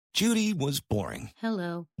Judy was boring.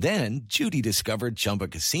 Hello. Then Judy discovered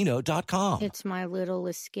ChumbaCasino.com. It's my little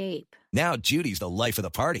escape. Now Judy's the life of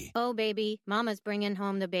the party. Oh, baby, mama's bringing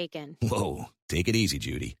home the bacon. Whoa, take it easy,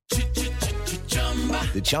 Judy.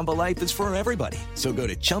 The Chumba life is for everybody. So go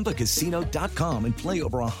to ChumbaCasino.com and play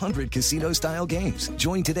over 100 casino-style games.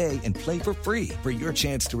 Join today and play for free for your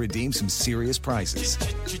chance to redeem some serious prizes.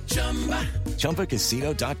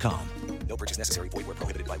 ChumbaCasino.com. No purchase necessary. Void where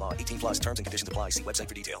prohibited by law. 18 plus terms and conditions apply. See website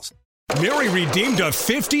for details. Mary redeemed a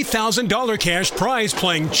 $50,000 cash prize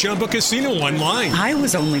playing Chumba Casino online. I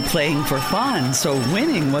was only playing for fun, so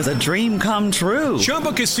winning was a dream come true.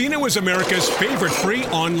 Chumba Casino is America's favorite free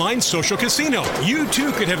online social casino. You,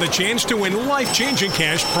 too, could have the chance to win life-changing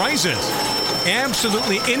cash prizes.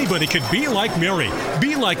 Absolutely anybody could be like Mary.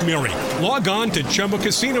 Be like Mary. Log on to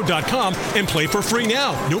ChumbaCasino.com and play for free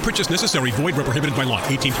now. No purchase necessary. Void where prohibited by law.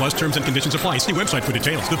 18 plus terms and conditions apply. See website for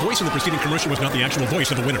details. The voice in the preceding commercial was not the actual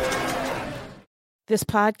voice of the winner. This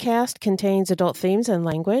podcast contains adult themes and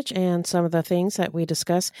language, and some of the things that we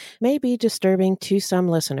discuss may be disturbing to some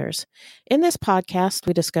listeners. In this podcast,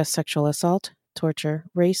 we discuss sexual assault, torture,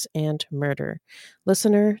 race, and murder.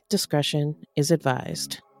 Listener discretion is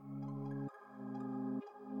advised.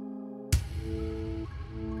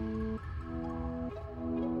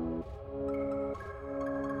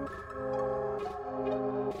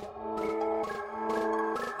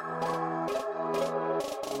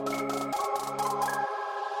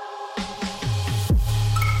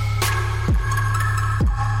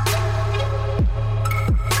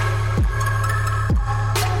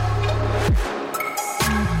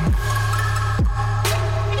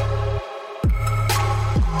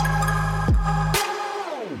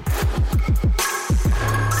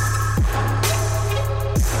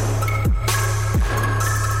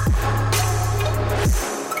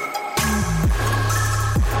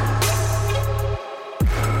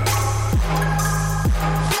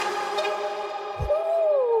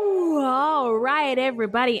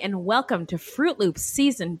 Everybody, and welcome to Fruit Loops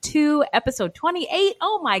Season 2, Episode 28.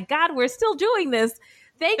 Oh my God, we're still doing this.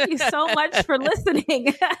 Thank you so much for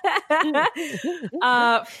listening.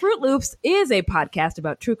 Fruit Loops is a podcast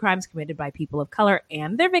about true crimes committed by people of color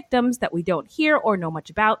and their victims that we don't hear or know much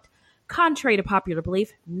about. Contrary to popular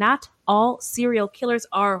belief, not all serial killers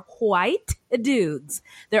are white dudes.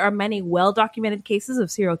 There are many well-documented cases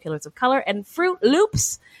of serial killers of color, and Fruit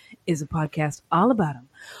Loops is a podcast all about them.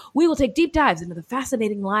 We will take deep dives into the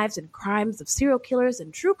fascinating lives and crimes of serial killers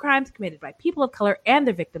and true crimes committed by people of color and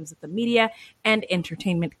their victims that the media and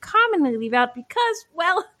entertainment commonly leave out because,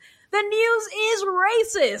 well, the news is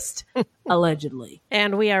racist, allegedly.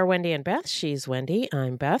 And we are Wendy and Beth. She's Wendy.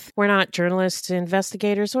 I'm Beth. We're not journalists,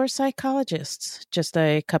 investigators, or psychologists. Just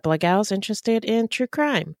a couple of gals interested in true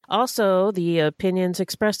crime. Also, the opinions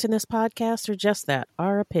expressed in this podcast are just that,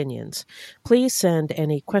 our opinions. Please send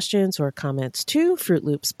any questions or comments to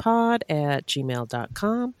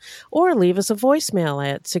fruitloopspod@gmail.com or leave us a voicemail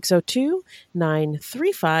at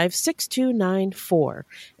 602-935-6294,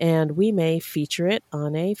 and we may feature it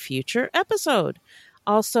on a future episode.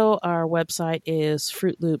 Also, our website is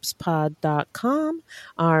fruitloopspod.com.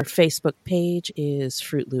 Our Facebook page is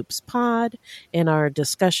Fruit Loops Pod, and our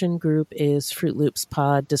discussion group is Fruit Loops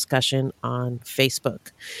Pod Discussion on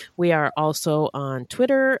Facebook. We are also on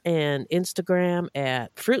Twitter and Instagram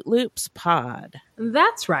at Fruit Loops Pod.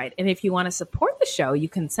 That's right. And if you want to support the show, you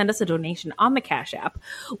can send us a donation on the Cash App,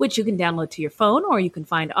 which you can download to your phone, or you can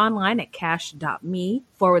find online at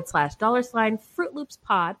cash.me/$Fruit Loops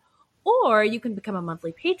Pod. Or you can become a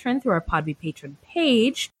monthly patron through our Podbe patron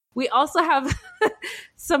page. We also have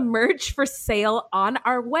some merch for sale on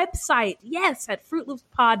our website. Yes, at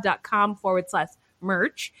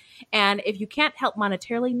fruitloopspod.com/merch. And if you can't help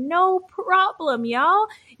monetarily, no problem, y'all.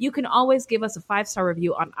 You can always give us a 5-star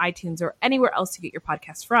review on iTunes or anywhere else you get your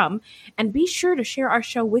podcasts from. And be sure to share our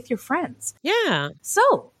show with your friends. Yeah.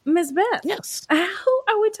 So, Ms. Beth. Yes. Who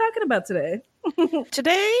are we talking about today?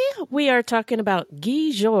 Today, we are talking about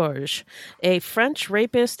Guy Georges, a French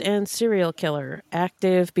rapist and serial killer,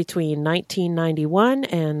 active between 1991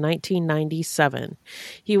 and 1997.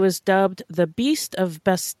 He was dubbed the Beast of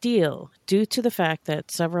Bastille due to the fact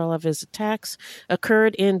that several of his attacks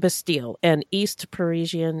occurred in Bastille, an East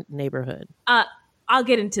Parisian neighborhood. I'll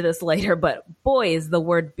get into this later, but boy, is the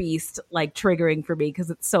word beast like triggering for me because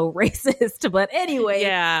it's so racist. But anyway.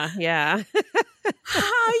 Yeah.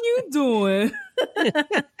 How you doing?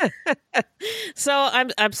 So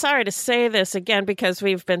I'm sorry to say this again because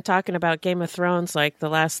we've been talking about Game of Thrones like the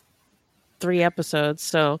last 3 episodes.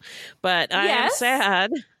 But I am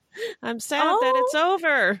sad. I'm sad that it's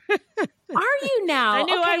over. Are you now? I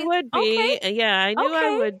knew Okay. I would be. Okay. Yeah, I knew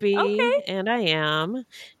I would be. Okay. And I am.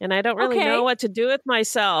 And I don't really Okay. know what to do with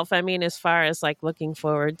myself. I mean, as far as like looking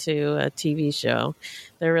forward to a TV show,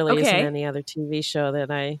 there really isn't any other TV show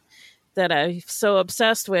that I'm so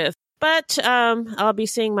obsessed with. But I'll be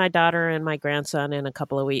seeing my daughter and my grandson in a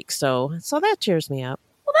couple of weeks. So that cheers me up.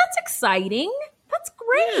 Well, that's exciting. That's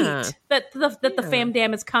great that the Fam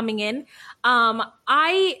Dam is coming in.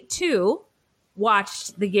 I too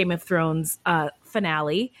watched the Game of Thrones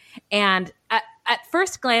finale, and at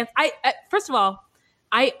first glance, first of all,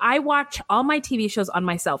 I watch all my TV shows on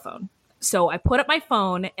my cell phone. So I put up my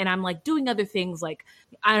phone and I'm like doing other things like,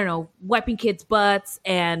 I don't know, wiping kids' butts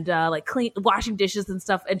and like washing dishes and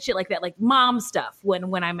stuff and shit like that, like mom stuff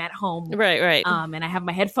when I'm at home. Right. And I have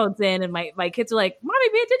my headphones in and my kids are like, Mommy,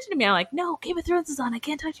 pay attention to me. I'm like, no, Game of Thrones is on. I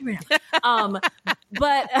can't touch you right now.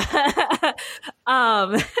 But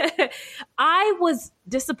I was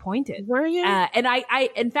disappointed. Were you? And I,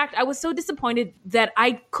 in fact, I was so disappointed that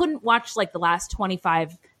I couldn't watch like the last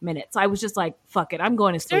 25 minutes. I was just like, fuck it, I'm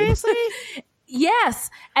going to sleep. Seriously? Yes.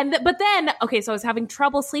 And but then, okay, so I was having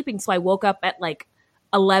trouble sleeping. So I woke up at like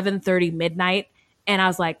 11:30 midnight and I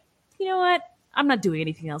was like, you know what? I'm not doing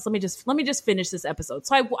anything else. Let me just finish this episode.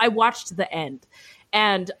 So I watched the end.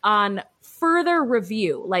 And on further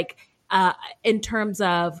review, like in terms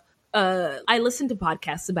of I listened to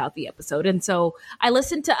podcasts about the episode. And so I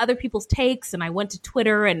listened to other people's takes and I went to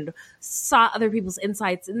Twitter and saw other people's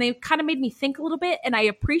insights and they kind of made me think a little bit and I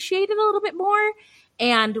appreciated a little bit more.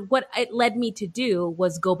 And what it led me to do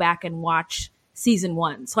was go back and watch season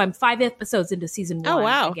 1. So I'm 5 episodes into season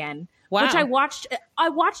 1 again, which I watched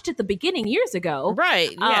at the beginning years ago.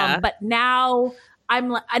 Right. Yeah. But now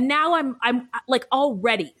I'm like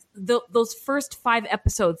already those first 5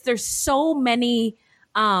 episodes, there's so many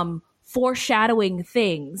foreshadowing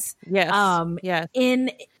things. Yes.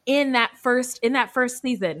 In that first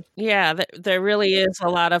season. Yeah, there really is a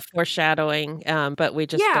lot of foreshadowing, but we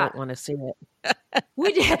just don't want to see it. But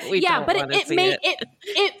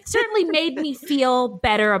it certainly made me feel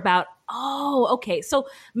better about, okay. So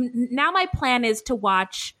now my plan is to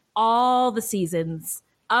watch all the seasons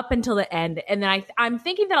up until the end. And then I'm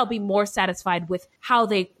thinking that I'll be more satisfied with how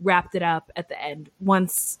they wrapped it up at the end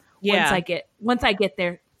once I get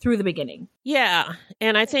there through the beginning. Yeah.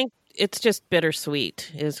 And I think it's just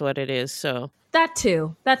bittersweet is what it is. So that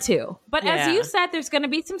too. But as you said, there's going to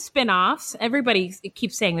be some spinoffs. Everybody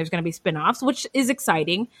keeps saying there's going to be spinoffs, which is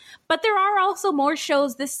exciting. But there are also more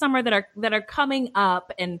shows this summer that are coming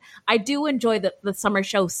up, and I do enjoy the summer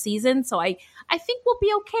show season. So I think we'll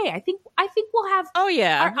be okay. I think we'll have. Oh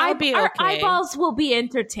yeah, our eyeballs will be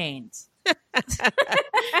entertained.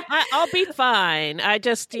 I'll be fine. I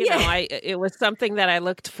just, it was something that I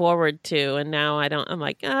looked forward to, and now I'm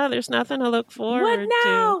like, there's nothing to look forward to. What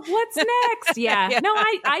now? What's next? Yeah. No,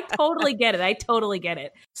 I totally get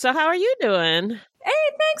it. So how are you doing? Hey,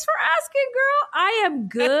 thanks for asking, girl. I am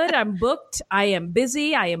good. I'm booked. I am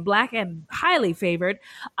busy. I am black and highly favored.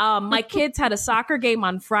 My kids had a soccer game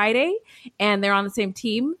on Friday, and they're on the same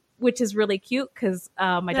team, which is really cute because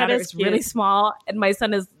my daughter is really small and my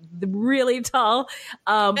son is really tall.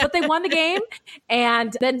 But they won the game.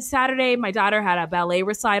 And then Saturday, my daughter had a ballet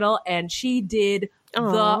recital and she did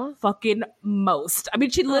the fucking most. I mean,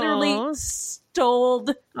 she literally stole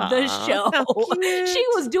the show. She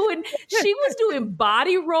was doing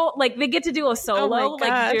body roll. Like they get to do a solo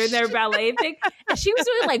like during their ballet thing. And she was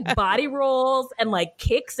doing like body rolls and like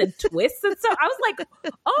kicks and twists and stuff. I was like,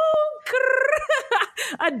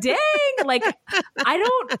 a dang. Like I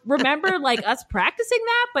don't remember like us practicing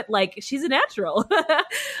that, but like she's a natural.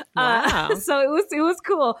 Wow. So it was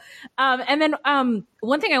cool. And then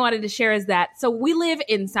one thing I wanted to share is that so we live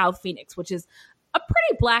in South Phoenix, which is a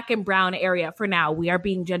pretty black and brown area for now. We are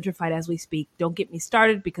being gentrified as we speak. Don't get me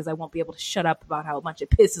started because I won't be able to shut up about how much it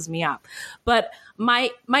pisses me off. But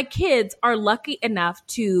my kids are lucky enough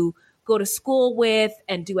to go to school with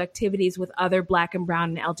and do activities with other black and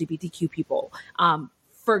brown and LGBTQ people.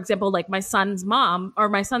 For example, like my son's mom or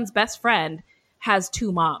my son's best friend has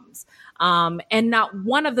 2 moms. And not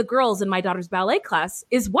one of the girls in my daughter's ballet class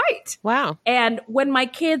is white. Wow. And when my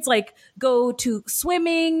kids like go to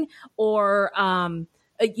swimming or,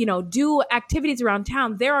 do activities around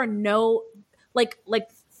town, there are no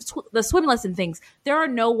the swim lesson things. There are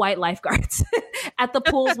no white lifeguards at the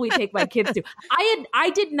pools we take my kids to.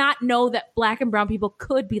 I did not know that black and brown people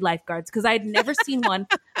could be lifeguards because I had never seen one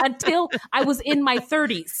until I was in my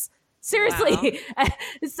 30s. Seriously. Wow.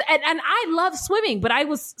 And I love swimming, but I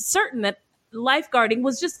was certain that lifeguarding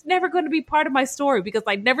was just never going to be part of my story because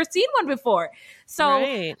I'd never seen one before.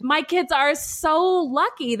 So my kids are so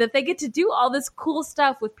lucky that they get to do all this cool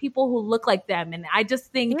stuff with people who look like them. And I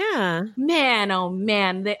just think, man, oh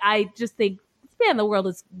man, I just think, man, the world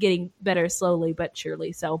is getting better slowly but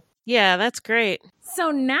surely. So yeah, that's great.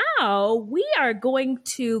 So now we are going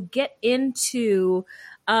to get into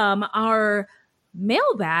our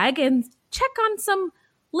mailbag and check on some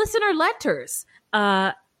listener letters.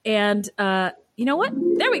 And you know what?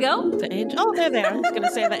 There we go. The angel. Oh, they're there. I was going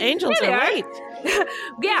to say the angels are right.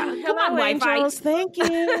 Yeah, come on, Wi-Fi. Angels, thank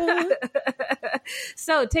you.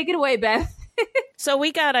 So take it away, Beth. So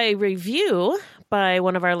we got a review by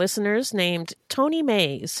one of our listeners named Tony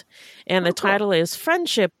Mays, and the title is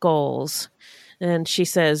Friendship Goals. And she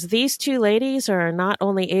says, these two ladies are not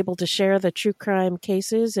only able to share the true crime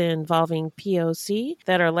cases involving POC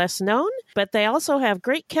that are less known, but they also have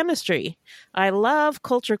great chemistry. I love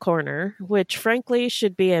Culture Corner, which frankly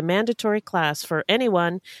should be a mandatory class for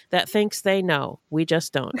anyone that thinks they know. We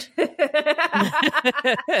just don't.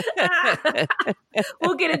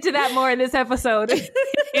 We'll get into that more in this episode.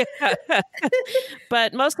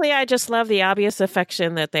 But mostly I just love the obvious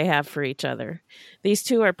affection that they have for each other. These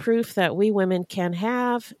two are proof that we women can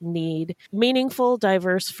need meaningful,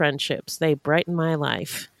 diverse friendships. They brighten my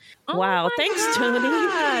life. Oh wow. Thanks, God.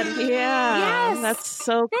 Tony. Yeah. Yes. That's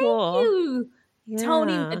so cool. Thank you.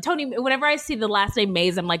 Yeah. Tony, whenever I see the last name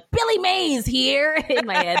Mays, I'm like, Billy Mays here in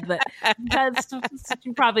my head, but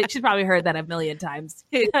she's probably heard that a million times.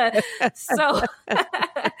 So,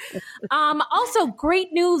 also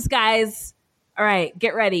great news, guys. All right,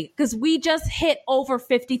 get ready because we just hit over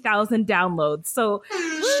 50,000 downloads. So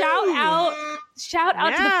shout out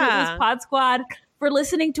to the Fitness Pod Squad for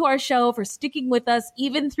listening to our show, for sticking with us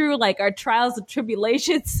even through like our trials and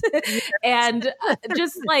tribulations and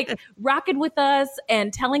just like rocking with us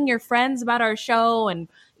and telling your friends about our show and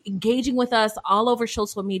engaging with us all over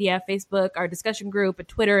social media, Facebook, our discussion group, and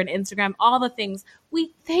Twitter and Instagram, all the things.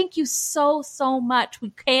 We thank you so, so much.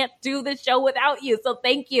 We can't do this show without you. So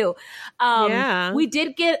thank you. We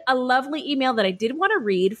did get a lovely email that I did want to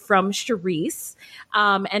read from Charisse.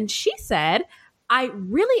 And she said, I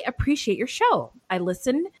really appreciate your show. I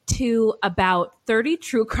listen to about 30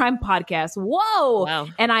 true crime podcasts. Whoa. Wow.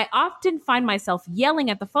 And I often find myself yelling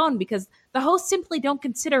at the phone because the hosts simply don't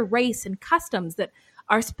consider race and customs that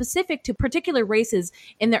are specific to particular races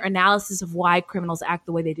in their analysis of why criminals act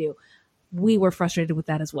the way they do. We were frustrated with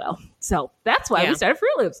that as well. So that's why we started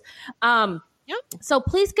Fruit Loops. So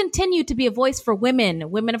please continue to be a voice for women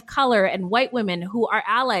of color, and white women who are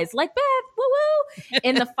allies like Beth, woo-woo,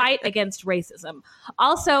 in the fight against racism.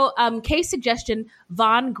 Also, case suggestion,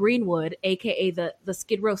 Vaughn Greenwood, aka the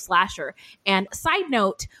Skid Row slasher. And side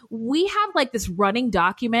note, we have like this running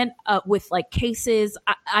document with like cases,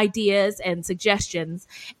 ideas, and suggestions,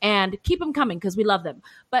 and keep them coming because we love them.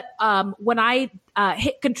 But when I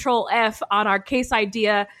hit Control F on our case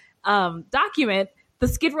idea document, the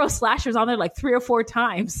Skid Row slasher's on there like 3 or 4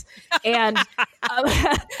 times. And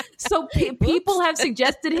so people have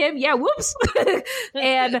suggested him. Yeah, whoops.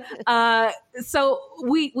 And so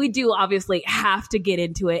we do obviously have to get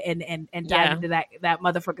into it and dive into that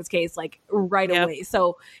motherfucker's case like right away.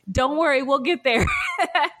 So don't worry, we'll get there.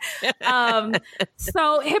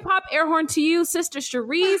 So hip hop air horn to you, Sister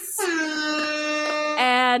Charisse.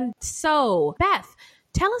 And so, Beth,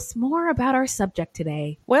 tell us more about our subject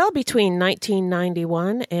today. Well, between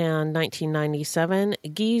 1991 and 1997,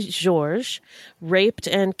 Guy Georges raped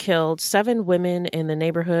and killed 7 women in the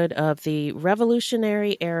neighborhood of the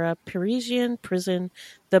Revolutionary-era Parisian prison,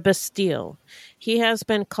 the Bastille. He has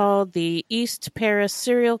been called the East Paris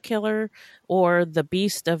serial killer or the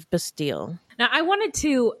Beast of Bastille. Now, I wanted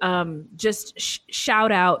to just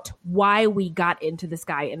shout out why we got into this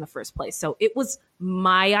guy in the first place. So it was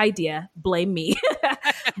my idea. Blame me.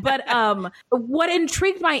 But what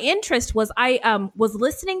intrigued my interest was I was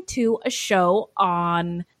listening to a show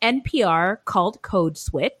on NPR called Code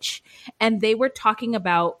Switch, and they were talking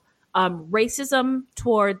about racism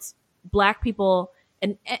towards Black people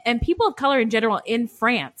and people of color in general in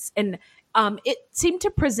France. And it seemed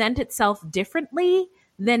to present itself differently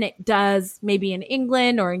than it does maybe in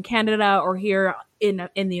England or in Canada or here in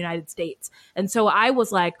the United States. And so I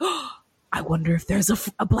was like, oh, I wonder if there's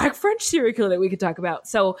a Black French serial killer that we could talk about.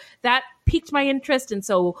 So that piqued my interest. And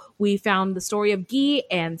so we found the story of Guy.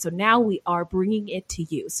 And so now we are bringing it to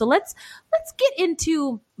you. So let's get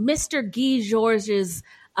into Mr. Guy Georges'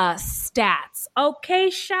 stats.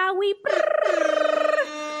 Okay, shall we?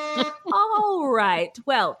 All right.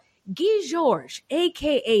 Well, Guy Georges,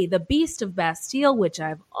 a.k.a. the Beast of Bastille, which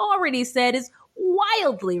I've already said is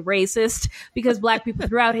wildly racist because Black people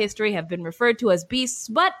throughout history have been referred to as beasts.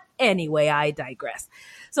 But anyway, I digress.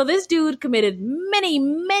 So this dude committed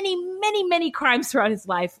many crimes throughout his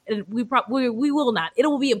life, and we will not. It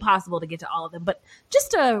will be impossible to get to all of them. But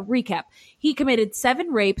just to recap, he committed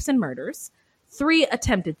 7 rapes and murders, 3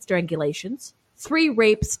 attempted strangulations, 3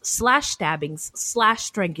 rapes / stabbings /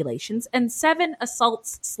 strangulations, and 7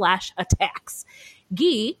 assaults / attacks.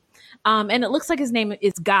 Guy, and it looks like his name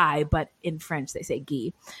is Guy, but in French they say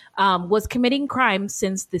Guy, was committing crimes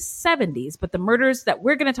since the 70s. But the murders that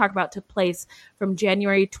we're going to talk about took place from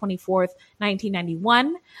January 24th,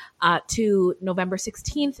 1991 to November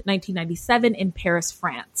 16th, 1997 in Paris,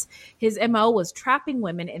 France. His MO was trapping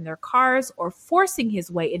women in their cars or forcing his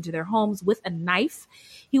way into their homes with a knife.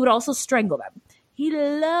 He would also strangle them. He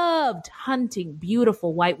loved hunting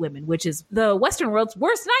beautiful white women, which is the Western world's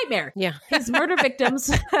worst nightmare. Yeah. His murder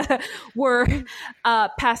victims were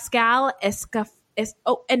Pascal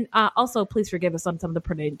and also please forgive us on some of the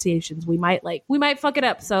pronunciations. We might fuck it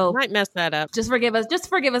up. So Might mess that up. just forgive us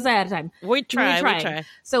ahead of time. We try.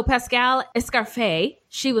 So Pascal Escarfet,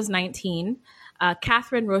 she was 19.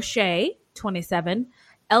 Catherine Rocher, 27.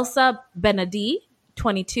 Elsa Benadi,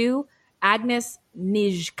 22. Agnes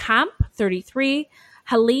Nijkamp, 33.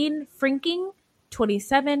 Helene Frinking,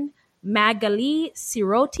 27. Magali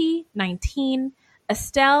Siroti, 19.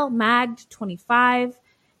 Estelle Magd, 25.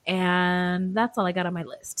 And that's all I got on my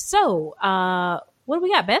list. So, what do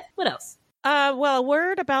we got, Beth? What else? Well, a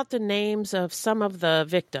word about the names of some of the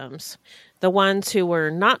victims. The ones who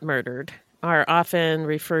were not murdered are often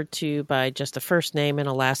referred to by just a first name and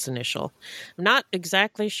a last initial. I'm not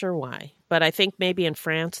exactly sure why, but I think maybe in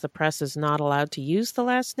France the press is not allowed to use the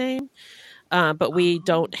last name. But we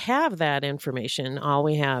don't have that information. All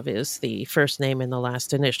we have is the first name and the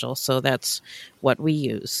last initial. So that's what we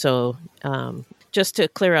use. So just to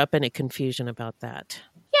clear up any confusion about that.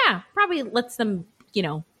 Yeah, probably lets them,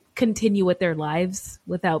 continue with their lives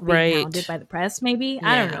without being hounded by the press, maybe.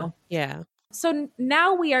 I don't know. Yeah. So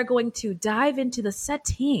now we are going to dive into the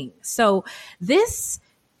setting. So this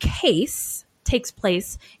case takes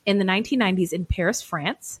place in the 1990s in Paris,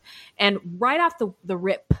 France. And right off the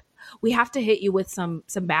rip, we have to hit you with some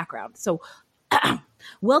background. So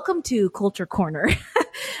welcome to Culture Corner.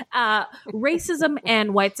 Racism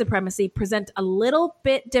and white supremacy present a little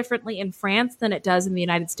bit differently in France than it does in the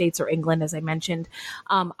United States or England, as I mentioned.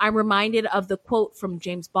 I'm reminded of the quote from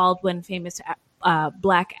James Baldwin, famous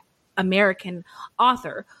Black American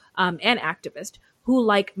author and activist, who,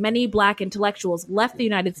 like many Black intellectuals, left the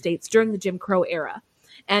United States during the Jim Crow era.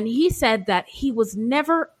 And he said that he was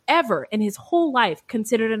never, ever in his whole life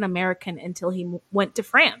considered an American until he went to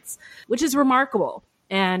France, which is remarkable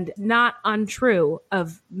and not untrue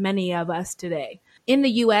of many of us today. In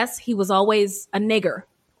the U.S., he was always a nigger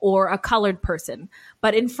or a colored person.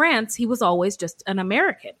 But in France, he was always just an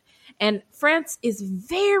American. And France is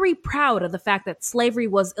very proud of the fact that slavery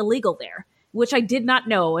was illegal there, which I did not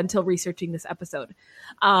know until researching this episode.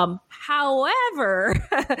 However,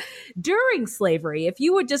 during slavery, if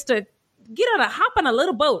you were just to hop on a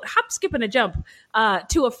little boat, hop, skip, and a jump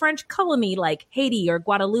to a French colony like Haiti or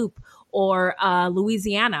Guadeloupe or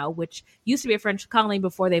Louisiana, which used to be a French colony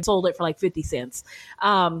before they sold it for like 50 cents,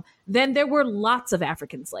 then there were lots of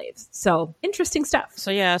African slaves. So interesting stuff.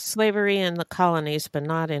 So yeah, slavery in the colonies, but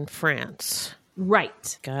not in France.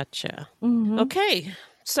 Right. Gotcha. Mm-hmm. Okay.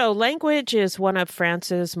 So language is one of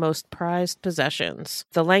France's most prized possessions.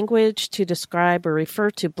 The language to describe or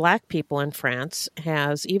refer to Black people in France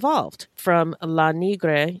has evolved from la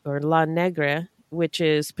nègre, which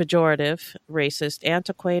is pejorative, racist,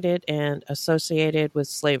 antiquated, and associated with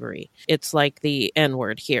slavery. It's like the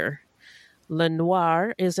N-word here. Le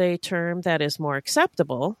noir is a term that is more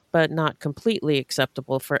acceptable, but not completely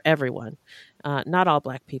acceptable for everyone. Not all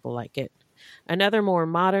Black people like it. Another more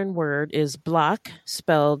modern word is blaque,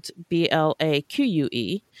 spelled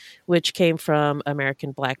B-L-A-Q-U-E, which came from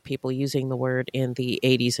American Black people using the word in the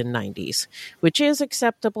 80s and 90s, which is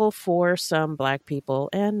acceptable for some Black people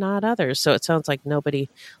and not others. So it sounds like nobody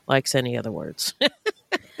likes any other words.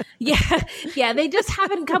 Yeah, they just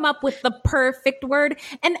haven't come up with the perfect word.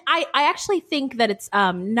 And I actually think that it's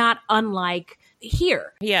not unlike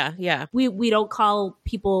here. Yeah. We don't call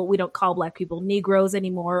Black people Negroes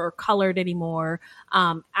anymore or colored anymore.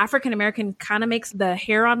 African American kind of makes the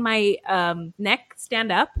hair on my neck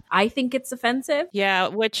stand up. I think it's offensive. Yeah,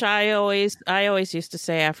 which I always used to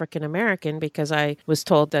say African American because I was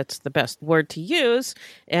told that's the best word to use,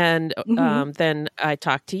 and then I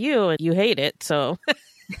talk to you and you hate it, so.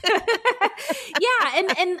 Yeah,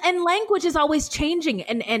 and language is always changing,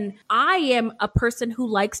 and I am a person who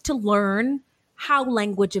likes to learn how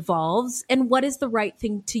language evolves and what is the right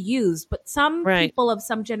thing to use. But some people of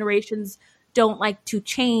some generations don't like to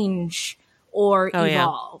change or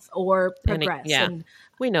evolve or progress. And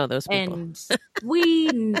we know those people. And we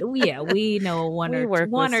know one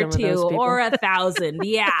or two or 1,000.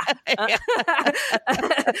 Yeah.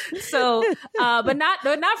 So, but not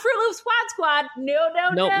Fruit Loops Squad.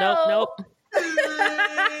 Nope.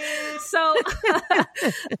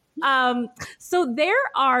 So there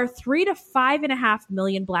are 3 to 5.5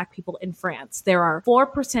 million Black people in France. There are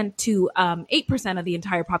 4% to 8% of the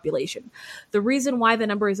entire population. The reason why the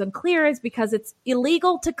number is unclear is because it's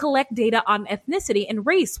illegal to collect data on ethnicity and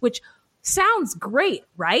race, which sounds great,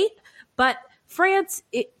 right? But France,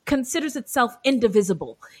 it considers itself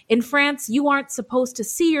indivisible. In France, you aren't supposed to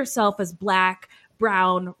see yourself as Black,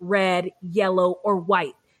 brown, red, yellow, or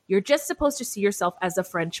white. You're just supposed to see yourself as a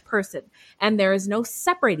French person, and there is no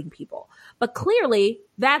separating people. But clearly,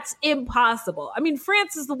 that's impossible. I mean,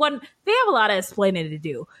 France is the one, they have a lot of explaining to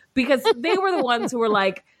do, because they were the ones who were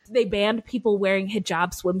like, they banned people wearing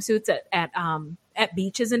hijab swimsuits at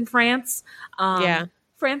beaches in France.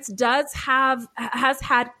 France has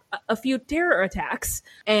had a few terror attacks,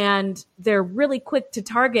 and they're really quick to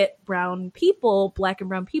target brown people, Black and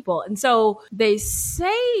brown people. And so they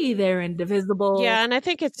say they're indivisible. Yeah, and I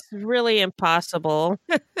think it's really impossible.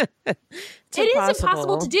 It is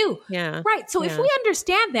impossible to do. Yeah. Right. So if we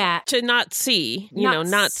understand that. To not see,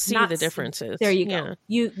 not see the differences. There you go.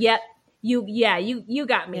 You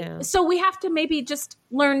got me. Yeah. So we have to maybe just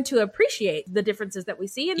learn to appreciate the differences that we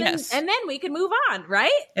see, and then we can move on,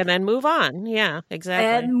 right? And then move on. Yeah, exactly.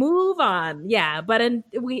 And move on. Yeah, but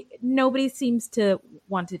nobody seems to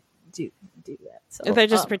want to do that. So they're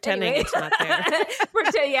just pretending it's not there.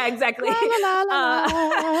 Yeah, exactly. La la la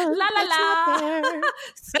la la la.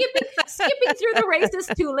 Skipping through the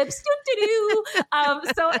racist tulips.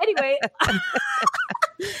 So anyway,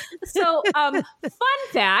 fun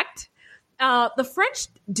fact. The French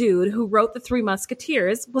dude who wrote The Three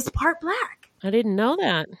Musketeers was part Black. I didn't know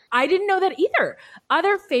that. I didn't know that either.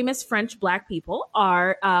 Other famous French Black people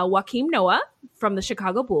are Joachim Noah from the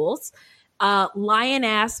Chicago Bulls,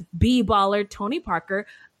 lion-ass B-baller Tony Parker.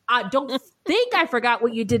 Don't think I forgot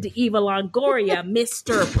what you did to Eva Longoria,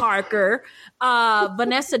 Mr. Parker.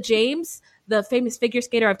 Vanessa James, the famous figure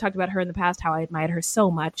skater. I've talked about her in the past, how I admired her so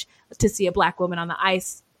much to see a Black woman on the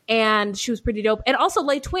ice. And she was pretty dope. And also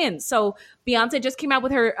Les Twins. So Beyonce just came out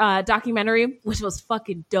with her documentary, which was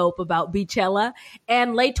fucking dope, about Beachella.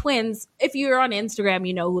 And Les Twins, if you're on Instagram,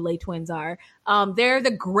 you know who Les Twins are. They're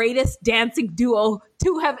the greatest dancing duo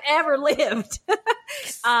to have ever lived.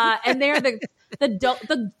 And they're the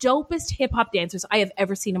dopest hip hop dancers I have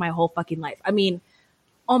ever seen in my whole fucking life. I mean,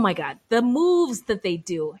 oh my God, the moves that they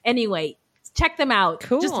do. Anyway, check them out.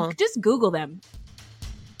 Cool. Just Google them.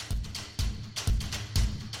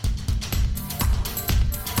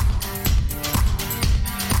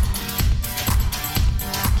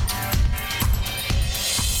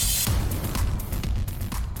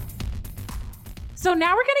 So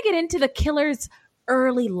now we're going to get into the killer's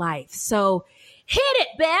early life. So hit it,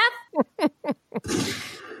 Beth.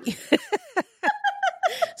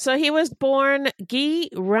 So he was born Guy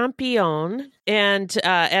Rampion, and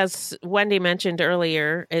as Wendy mentioned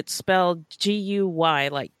earlier, it's spelled G-U-Y,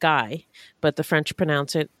 like Guy, but the French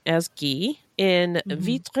pronounce it as Guy, in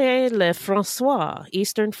Vitry-le-François,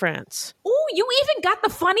 eastern France. Ooh, you even got the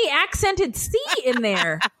funny accented C in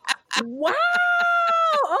there. Wow.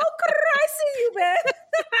 Oh, I see you, man.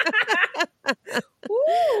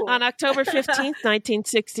 On October 15th,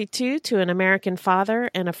 1962, to an American father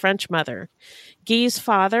and a French mother. Guy's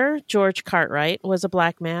father, George Cartwright, was a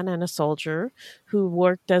Black man and a soldier who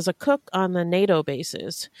worked as a cook on the NATO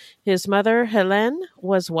bases. His mother, Hélène,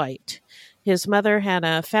 was white. His mother had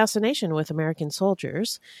a fascination with American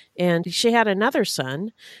soldiers, and she had another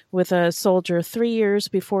son with a soldier 3 years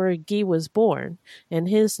before Guy was born, and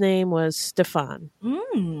his name was Stefan.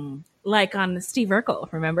 Like on Steve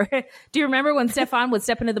Urkel, remember? Do you remember when Stefan would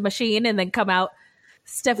step into the machine and then come out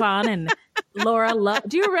Stefan and Laura?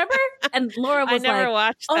 Do you remember? And Laura was I never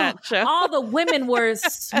watched that show. All the women were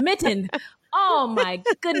smitten. Oh my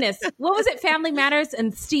goodness. What was it? Family Matters,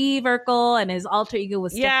 and Steve Urkel and his alter ego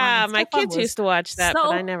was Stefan. Yeah, my kids used to watch that,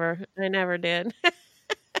 but I never did.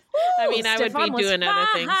 I mean, I would be doing other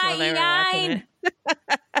things while they were watching it.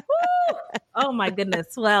 Oh my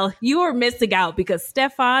goodness. Well, you were missing out because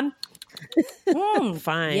Stefan.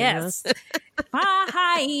 Fine. Yes.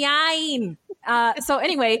 Fine. So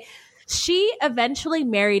anyway, she eventually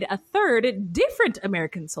married a third different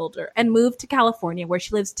American soldier and moved to California, where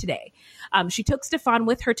she lives today. She took Stefan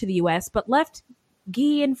with her to the U.S., but left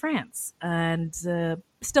Guy in France, and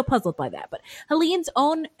still puzzled by that. But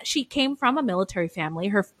she came from a military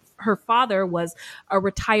family. Her father was a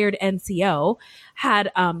retired NCO,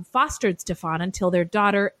 had fostered Stefan until their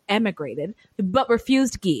daughter emigrated, but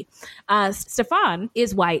refused Guy. Stefan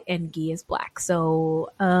is white and Guy is black.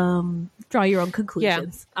 So draw your own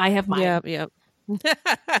conclusions. Yeah. I have mine. Yep.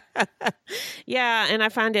 Yeah, and I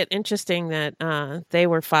find it interesting that they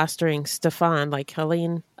were fostering Stefan. Like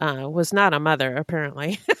Helene was not a mother,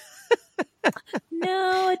 apparently.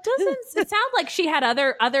 No, it doesn't. It sounds like she had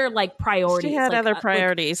other like priorities. She had other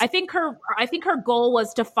priorities. I think her goal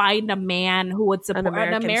was to find a man who would support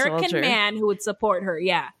an American man who would support her.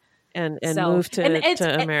 Yeah. And move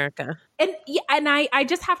to America. And I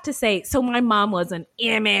just have to say, so my mom was an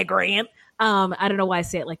immigrant. I don't know why I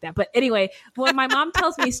say it like that, but anyway, when my mom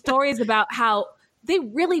tells me stories about how they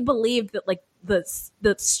really believed that like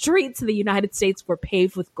the streets of the United States were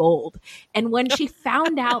paved with gold, and when she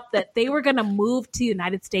found out that they were going to move to the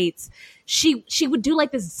United States, she would do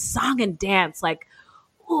like this song and dance, like,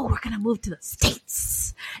 oh, we're going to move to the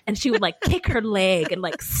States. And she would like kick her leg and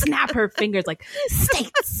like snap her fingers like,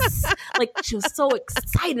 States. Like she was so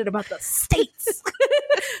excited about the States.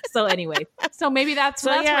 So anyway, maybe that's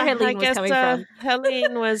where Helene was coming from.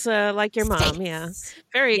 Helene was like your States. mom. Yeah.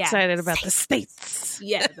 Very excited about the States.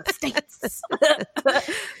 Yeah, the States.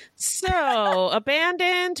 So,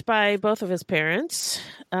 abandoned by both of his parents,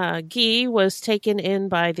 Guy was taken in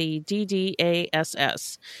by the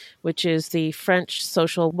DDASS, which is the French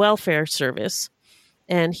Social Welfare Service,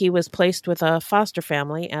 and he was placed with a foster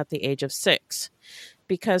family at the age of 6.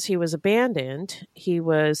 Because he was abandoned, he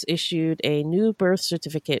was issued a new birth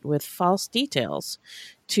certificate with false details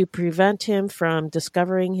to prevent him from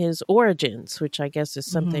discovering his origins, which I guess is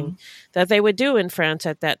something that they would do in France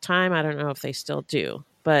at that time. I don't know if they still do.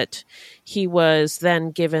 But he was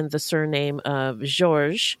then given the surname of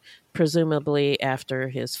Georges, presumably after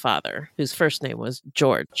his father, whose first name was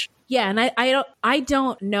George. Yeah, and I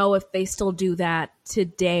don't know if they still do that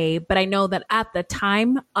today, but I know that at the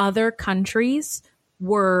time, other countries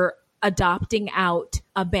were adopting out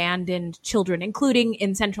abandoned children, including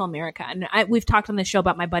in Central America. And we've talked on this show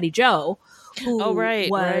about my buddy Joe, who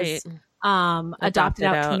was adopted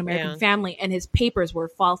out to an American family, and his papers were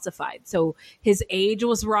falsified. So his age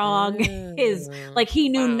was wrong. He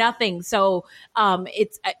knew nothing. So for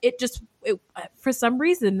some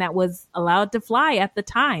reason that was allowed to fly at the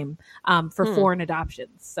time for foreign adoptions.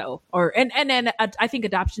 So, I think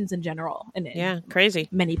adoptions in general. Crazy.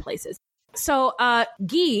 Many places. So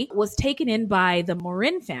Guy was taken in by the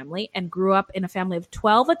Morin family and grew up in a family of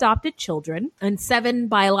 12 adopted children and 7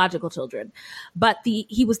 biological children. But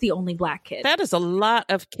he was the only black kid. That is a lot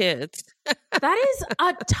of kids. That is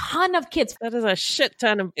a ton of kids. That is a shit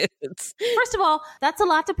ton of kids. First of all, that's a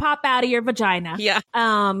lot to pop out of your vagina. Yeah.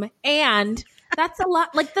 And that's a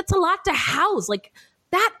lot to house. Like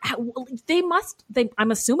that,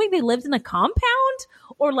 I'm assuming they lived in a compound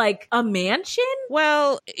or like a mansion.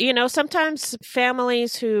 Well, sometimes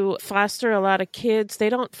families who foster a lot of kids, they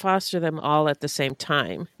don't foster them all at the same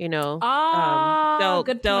time. They'll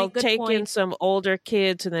take in some older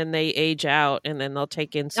kids and then they age out and then they'll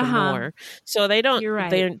take in some more. So they don't. You're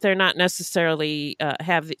right. They're not necessarily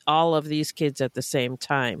have all of these kids at the same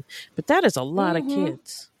time. But that is a lot of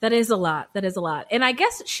kids. That is a lot. And I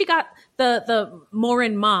guess she got the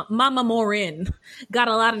Morin Mama Morin got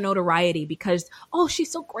a lot of notoriety because,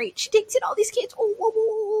 she's so great. She takes in all these kids.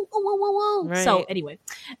 Whoa. Right. So anyway,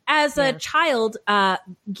 as a child,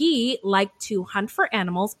 Guy liked to hunt for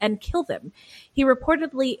animals and kill them. He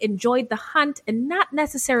reportedly enjoyed the hunt and not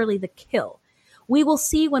necessarily the kill. We will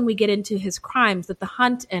see when we get into his crimes that the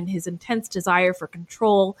hunt and his intense desire for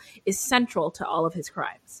control is central to all of his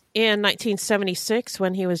crimes. In 1976,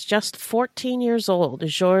 when he was just 14 years old,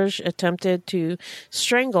 Georges attempted to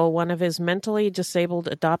strangle one of his mentally disabled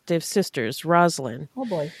adoptive sisters, Rosalind. Oh,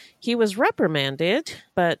 boy. He was reprimanded,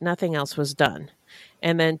 but nothing else was done.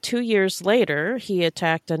 And then 2 years later, he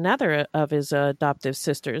attacked another of his adoptive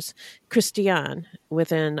sisters, Christiane,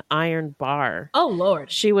 with an iron bar. Oh,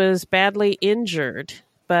 Lord. She was badly injured,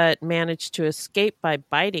 but managed to escape by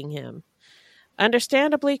biting him.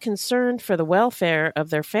 Understandably concerned for the welfare of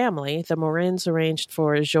their family, the Morins arranged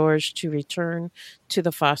for Georges to return to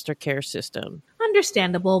the foster care system.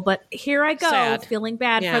 Understandable, but here I go, Sad. Feeling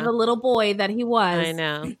bad for the little boy that he was. I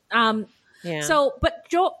know. Yeah. So, but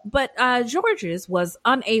Georges was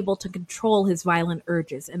unable to control his violent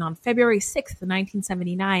urges, and on February 6th,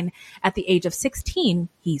 1979, at the age of 16,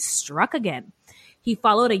 he struck again. He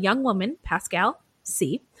followed a young woman, Pascal,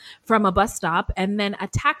 C, from a bus stop and then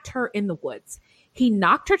attacked her in the woods. He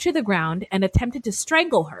knocked her to the ground and attempted to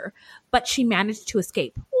strangle her, but she managed to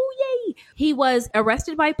escape. Ooh, yay! He was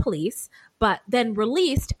arrested by police, but then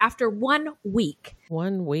released after 1 week.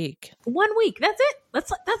 1 week. 1 week. That's it.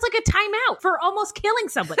 That's like a timeout for almost killing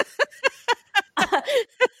somebody.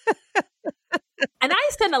 And I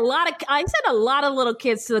send a lot of little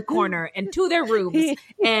kids to the corner and to their rooms,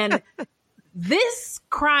 and this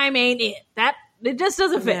crime ain't it. It just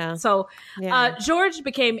doesn't fit. Yeah. So Yeah. George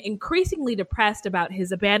became increasingly depressed about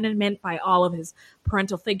his abandonment by all of his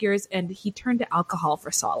parental figures, and he turned to alcohol for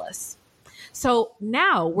solace. So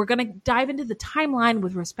now we're going to dive into the timeline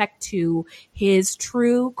with respect to his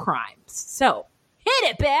true crimes. So hit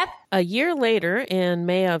it, Beth. A year later, in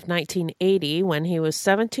May of 1980, when he was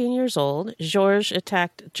 17 years old, George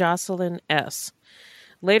attacked Jocelyn S.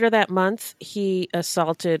 Later that month, he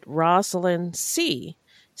assaulted Rosalind C.,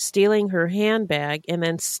 stealing her handbag and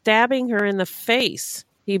then stabbing her in the face.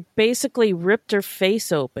 He basically ripped her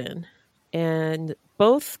face open, and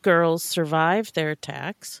both girls survived their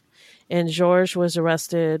attacks, and Georges was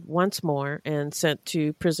arrested once more and sent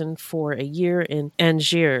to prison for a year in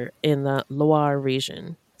Angers in the Loire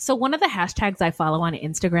region. So one of the hashtags I follow on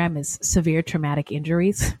Instagram is severe traumatic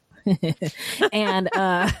injuries. And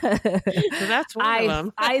That's one of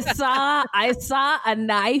them. I saw a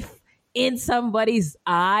knife in somebody's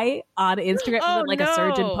eye on Instagram that a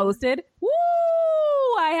surgeon posted. Woo!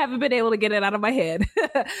 I haven't been able to get it out of my head.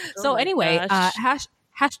 So anyway,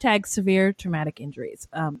 hashtag severe traumatic injuries.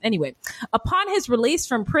 Anyway, upon his release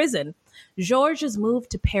from prison, Georges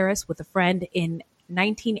moved to Paris with a friend in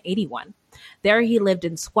 1981. There he lived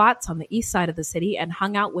in squats on the east side of the city and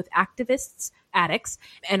hung out with activists, addicts,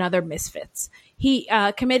 and other misfits. He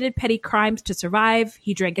committed petty crimes to survive.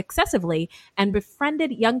 He drank excessively and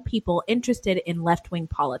befriended young people interested in left-wing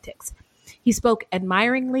politics. He spoke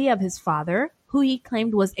admiringly of his father, who he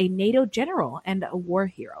claimed was a NATO general and a war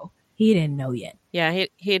hero. He didn't know yet. Yeah,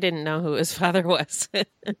 he didn't know who his father was.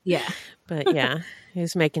 Yeah. But yeah, he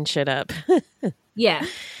was making shit up. Yeah.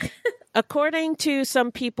 According to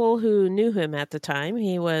some people who knew him at the time,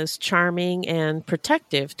 he was charming and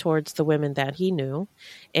protective towards the women that he knew,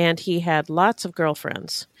 and he had lots of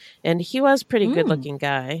girlfriends. And he was a pretty good-looking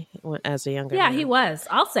guy as a younger man. Yeah, he was.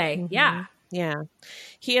 I'll say. Mm-hmm. Yeah. Yeah.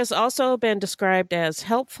 He has also been described as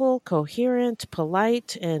helpful, coherent,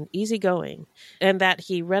 polite, and easygoing, and that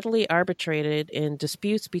he readily arbitrated in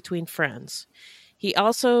disputes between friends. He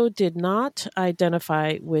also did not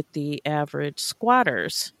identify with the average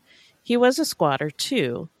squatters. He was a squatter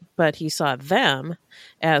too, but he saw them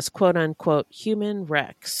as quote-unquote human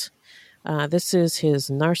wrecks. This is his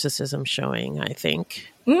narcissism showing, I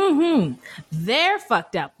think. Mm-hmm. They're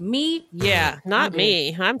fucked up. Me? Yeah, not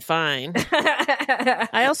me. I'm fine.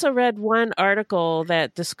 I also read one article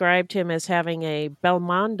that described him as having a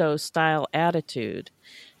Belmondo-style attitude,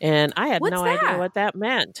 and I had no idea what that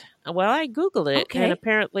meant. Well, I Googled it, and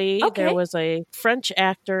apparently there was a French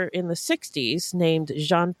actor in the 60s named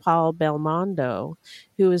Jean-Paul Belmondo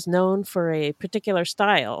who is known for a particular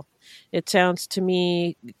style. It sounds to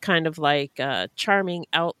me kind of like a charming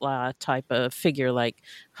outlaw type of figure, like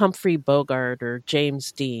Humphrey Bogart or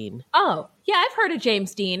James Dean. Oh, yeah, I've heard of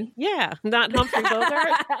James Dean. Yeah, not Humphrey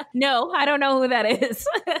Bogart? No, I don't know who that is.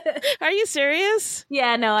 Are you serious?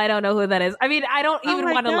 Yeah, no, I don't know who that is. I mean, I don't even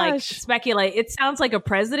want to speculate. It sounds like a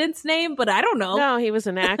president's name, but I don't know. No, he was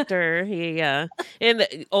an actor. He in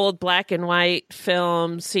the old black and white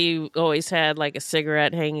films, he always had like a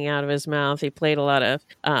cigarette hanging out of his mouth. He played a lot of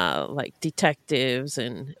like detectives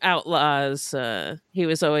and outlaws. He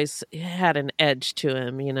was always had an edge to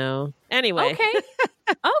him, you know. Anyway. Okay.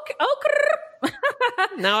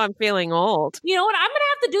 Now I'm feeling old. You know what? I'm gonna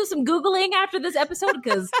have to do some Googling after this episode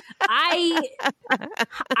because I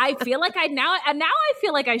feel like I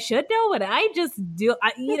feel like I should know, but I just do.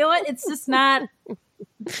 You know what? It's just not.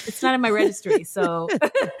 It's not in my registry, so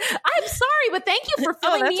I'm sorry, but thank you for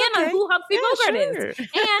filling me in on who Humphrey Bogart is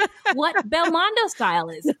and what Belmondo style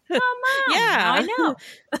is. Come on, now I know.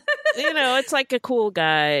 You know, it's like a cool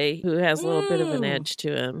guy who has a little bit of an edge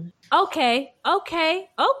to him. Okay.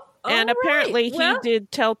 And apparently he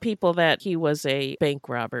did tell people that he was a bank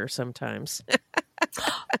robber sometimes.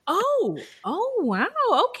 Oh, wow.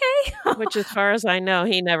 Okay. Which, as far as I know,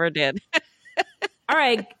 he never did. All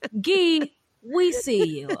right, Guy, we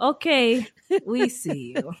see you. Okay, we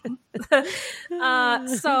see you.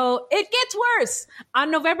 So it gets worse.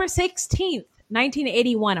 On November 16th,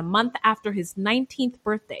 1981, a month after his 19th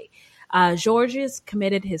birthday, Georges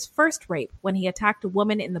committed his first rape when he attacked a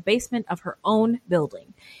woman in the basement of her own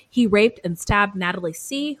building. He raped and stabbed Natalie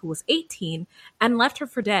C., who was 18, and left her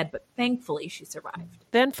for dead, but thankfully she survived.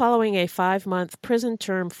 Then, following a 5-month prison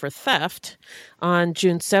term for theft, on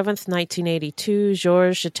June 7th, 1982,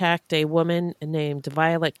 Georges attacked a woman named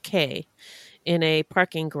Violet K. in a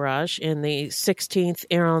parking garage in the 16th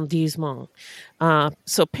arrondissement.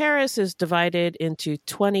 So Paris is divided into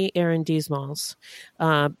 20 arrondissements,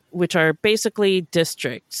 which are basically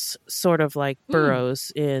districts, sort of like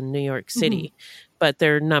boroughs in New York City, but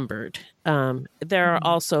they're numbered. There are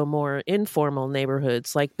also more informal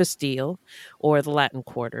neighborhoods like Bastille or the Latin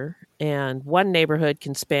Quarter, and one neighborhood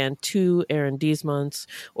can span 2 arrondissements,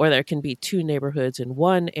 or there can be 2 neighborhoods in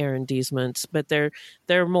one arrondissement, but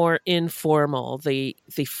they're more informal. The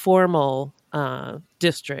formal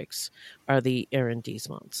districts are the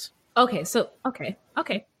arrondissements. Okay.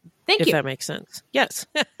 Thank If you. that makes sense. Yes.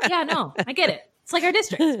 Yeah, no, I get it. It's like our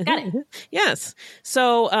district. Got it. Yes.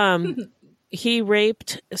 So he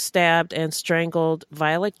raped, stabbed, and strangled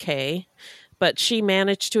Violet K., but she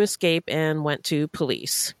managed to escape and went to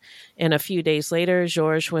police. And a few days later,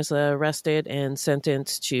 Georges was arrested and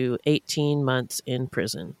sentenced to 18 months in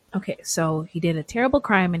prison. Okay, so he did a terrible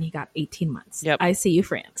crime and he got 18 months. Yep. I see you,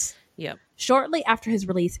 France. Yep. Shortly after his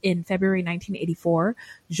release in February 1984,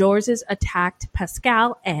 Georges attacked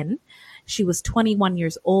Pascal N. She was 21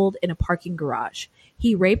 years old in a parking garage.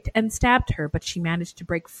 He raped and stabbed her, but she managed to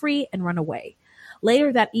break free and run away.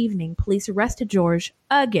 Later that evening, police arrested Georges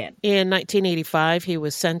again. In 1985, he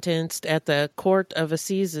was sentenced at the Court of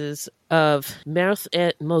Assizes of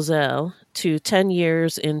Meurthe-et-Moselle to 10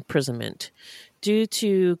 years imprisonment. Due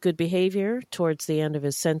to good behavior towards the end of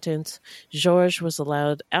his sentence, Georges was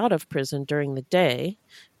allowed out of prison during the day,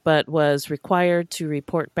 but was required to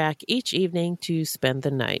report back each evening to spend the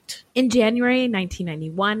night. In January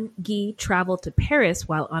 1991, Guy traveled to Paris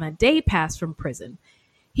while on a day pass from prison.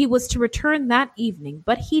 He was to return that evening,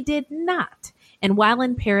 but he did not. And while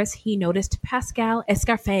in Paris, he noticed Pascal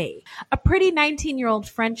Escarfet, a pretty 19-year-old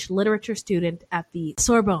French literature student at the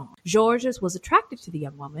Sorbonne. Georges was attracted to the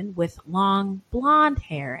young woman with long blonde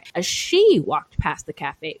hair as she walked past the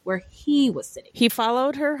cafe where he was sitting. He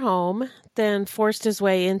followed her home, then forced his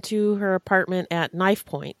way into her apartment at knife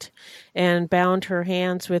point and bound her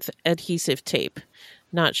hands with adhesive tape.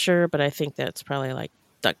 Not sure, but I think that's probably like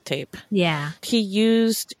duct tape. Yeah. He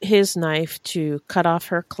used his knife to cut off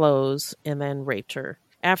her clothes and then raped her.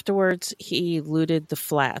 Afterwards, he looted the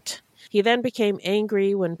flat. He then became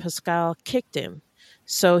angry when Pascal kicked him,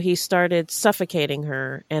 so he started suffocating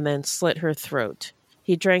her and then slit her throat.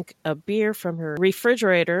 He drank a beer from her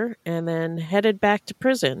refrigerator and then headed back to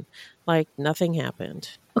prison like nothing happened.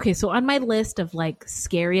 Okay, so on my list of like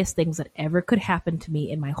scariest things that ever could happen to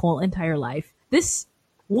me in my whole entire life, this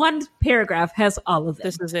one paragraph has all of them.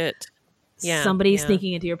 This is it. Yeah. Somebody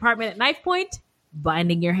sneaking into your apartment at knife point,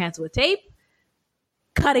 binding your hands with tape,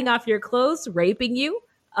 cutting off your clothes, raping you,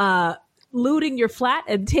 looting your flat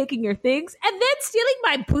and taking your things, and then stealing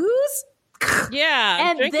my booze.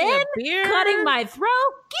 Yeah. And then cutting my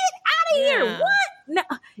throat. Get out of here. What?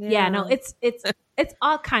 No. Yeah, no, it's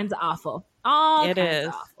all kinds of awful. All it kinds is.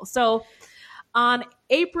 of awful. So on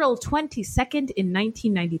April 22nd in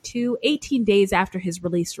 1992, 18 days after his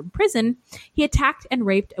release from prison, he attacked and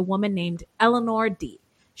raped a woman named Eleanor D.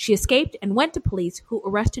 She escaped and went to police, who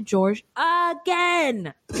arrested Georges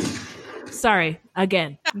again. Sorry,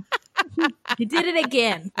 again. He did it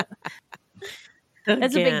again.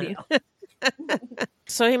 That's a big deal.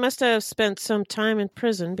 So he must have spent some time in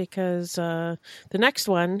prison because the next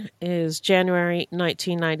one is January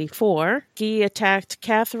 1994. Guy attacked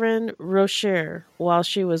Catherine Rocher while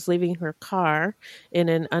she was leaving her car in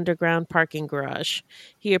an underground parking garage.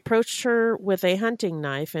 He approached her with a hunting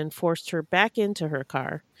knife and forced her back into her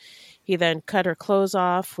car. He then cut her clothes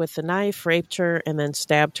off with the knife, raped her, and then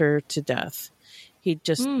stabbed her to death. He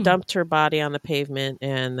just dumped her body on the pavement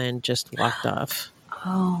and then just walked off.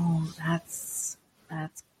 Oh, that's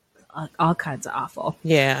all kinds of awful.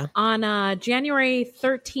 Yeah. On January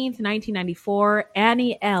 13th, 1994,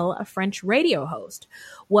 Annie L., a French radio host,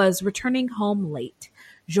 was returning home late.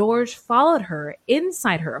 Georges followed her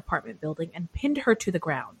inside her apartment building and pinned her to the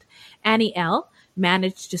ground. Annie L.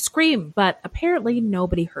 managed to scream, but apparently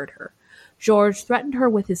nobody heard her. Georges threatened her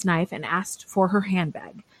with his knife and asked for her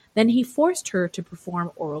handbag. Then he forced her to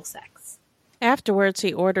perform oral sex. Afterwards,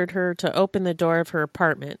 he ordered her to open the door of her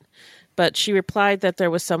apartment, but she replied that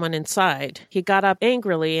there was someone inside. He got up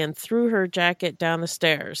angrily and threw her jacket down the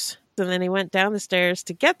stairs. And then he went down the stairs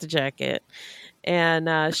to get the jacket,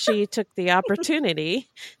 and she took the opportunity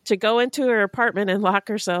to go into her apartment and lock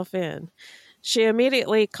herself in. She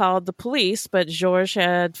immediately called the police, but George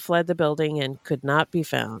had fled the building and could not be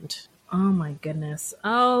found. Oh my goodness.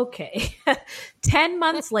 Okay. 10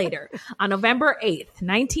 months later, on November 8th,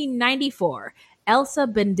 1994, Elsa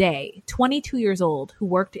Benday, 22 years old, who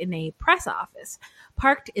worked in a press office,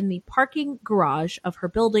 parked in the parking garage of her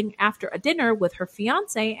building after a dinner with her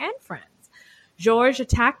fiancé and friends. George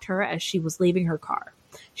attacked her as she was leaving her car.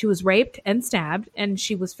 She was raped and stabbed, and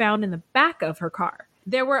she was found in the back of her car.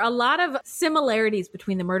 There were a lot of similarities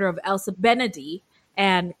between the murder of Elsa Benedy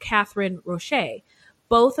and Catherine Roche,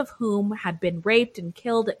 both of whom had been raped and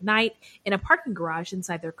killed at night in a parking garage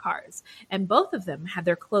inside their cars. And both of them had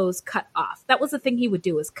their clothes cut off. That was the thing he would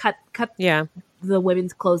do, is cut the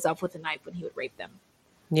women's clothes off with a knife when he would rape them.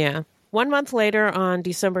 Yeah. 1 month later, on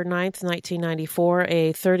December 9th, 1994,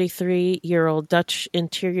 a 33-year-old Dutch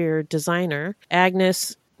interior designer,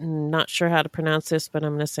 Agnes, not sure how to pronounce this, but I'm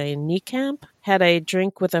going to say Niekamp, had a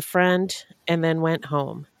drink with a friend and then went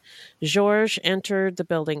home. Georges entered the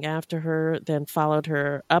building after her, then followed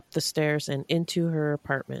her up the stairs and into her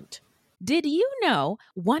apartment. Did you know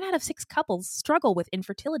 1 out of 6 couples struggle with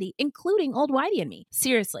infertility, including old Whitey and me?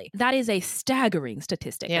 Seriously, that is a staggering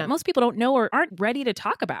statistic that most people don't know or aren't ready to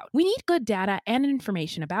talk about. We need good data and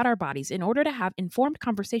information about our bodies in order to have informed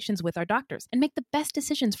conversations with our doctors and make the best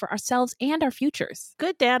decisions for ourselves and our futures.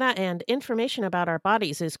 Good data and information about our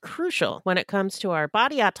bodies is crucial when it comes to our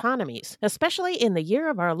body autonomies, especially in the year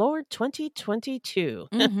of our Lord 2022.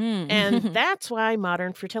 And that's why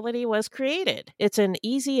modern fertility was created. It's an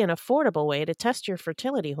easy and affordable way to test your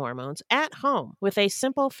fertility hormones at home with a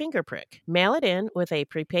simple finger prick. Mail it in with a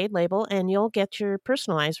prepaid label and you'll get your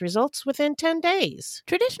personalized results within 10 days.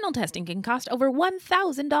 Traditional testing can cost over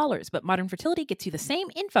 $1,000, but Modern Fertility gets you the same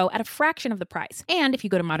info at a fraction of the price. And if you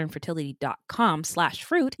go to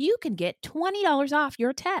modernfertility.com/fruit, you can get $20 off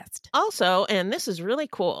your test. Also, and this is really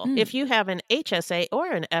cool, if you have an HSA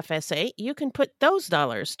or an FSA, you can put those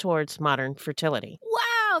dollars towards Modern Fertility.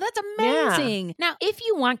 Wow, that's amazing. Yeah. Now, if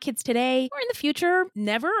you want kids today or in the future,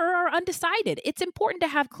 never or are undecided, it's important to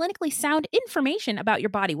have clinically sound information about your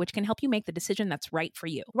body, which can help you make the decision that's right for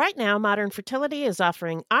you. Right now, Modern Fertility is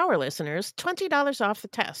offering our listeners $20 off the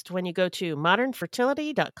test when you go to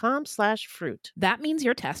modernfertility.com/fruit. That means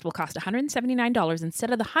your test will cost $179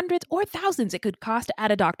 instead of the hundreds or thousands it could cost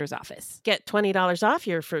at a doctor's office. Get $20 off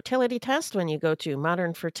your fertility test when you go to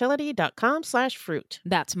modernfertility.com/fruit.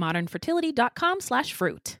 That's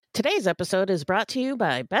modernfertility.com/fruit. Today's episode is brought to you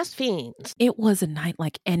by Best Fiends. It was a night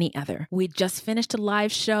like any other. We just finished a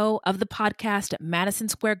live show of the podcast at Madison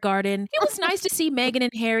Square Garden. It was nice to see Megan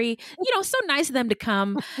and Harry. So nice of them to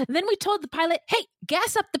come. Then we told the pilot, hey,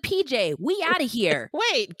 gas up the PJ. We out of here.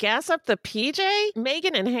 Wait, gas up the PJ?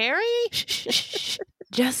 Megan and Harry? Shh.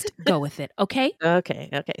 Just go with it, okay? Okay.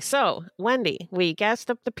 So, Wendy, we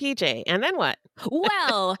gassed up the PJ, and then what?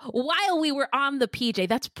 Well, while we were on the PJ,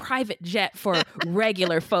 that's private jet for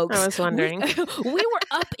regular folks. I was wondering. We were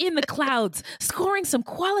up in the clouds, scoring some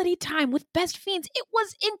quality time with Best Fiends. It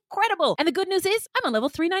was incredible. And the good news is, I'm on level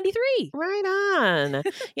 393. Right on.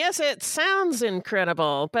 Yes, it sounds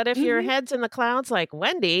incredible, but if your head's in the clouds like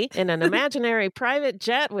Wendy in an imaginary private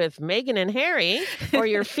jet with Megan and Harry, or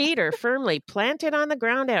your feet are firmly planted on the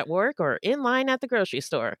ground at work or in line at the grocery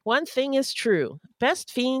store, one thing is true.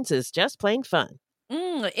 Best Fiends is just plain fun.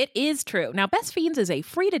 It is true. Now, Best Fiends is a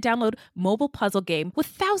free-to-download mobile puzzle game with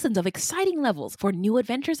thousands of exciting levels for new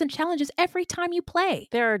adventures and challenges every time you play.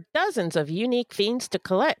 There are dozens of unique fiends to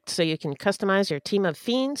collect, so you can customize your team of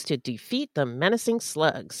fiends to defeat the menacing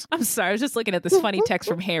slugs. I'm sorry, I was just looking at this funny text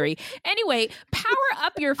from Harry. Anyway, power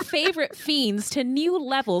up your favorite fiends to new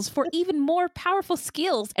levels for even more powerful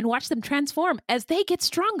skills and watch them transform as they get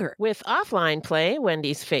stronger. With offline play,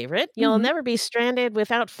 Wendy's favorite, you'll never be stranded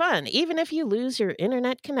without fun, even if you lose your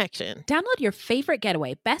internet connection. Download your favorite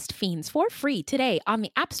getaway, Best Fiends, for free today on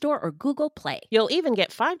the App Store or Google Play. You'll even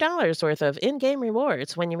get $5 worth of in-game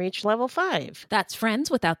rewards when you reach level 5. That's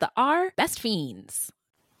friends without the R, Best Fiends.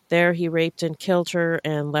 There he raped and killed her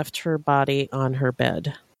and left her body on her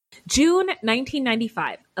bed. June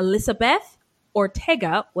 1995, Elizabeth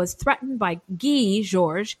Ortega was threatened by Guy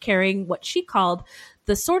Georges carrying what she called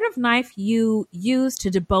the sort of knife you use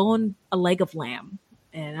to debone a leg of lamb.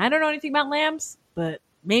 And I don't know anything about lambs, but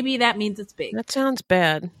maybe that means it's big. That sounds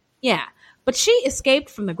bad. Yeah, but she escaped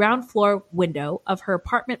from the ground floor window of her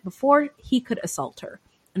apartment before he could assault her.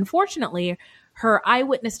 Unfortunately, her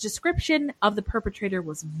eyewitness description of the perpetrator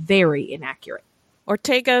was very inaccurate.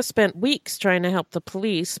 Ortega spent weeks trying to help the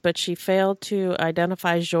police, but she failed to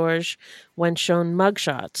identify Georges when shown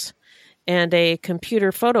mugshots. And a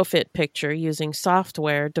computer photo fit picture using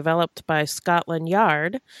software developed by Scotland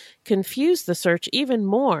Yard confused the search even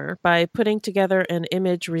more by putting together an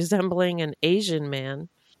image resembling an Asian man.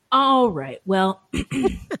 All right. Well,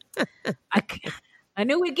 I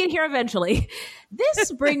knew we'd get here eventually.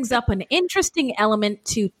 This brings up an interesting element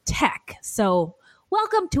to tech. So,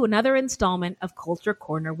 welcome to another installment of Culture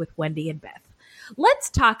Corner with Wendy and Beth. Let's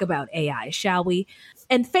talk about AI, shall we?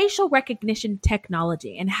 And facial recognition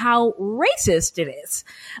technology and how racist it is.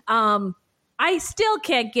 I still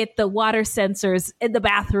can't get the water sensors in the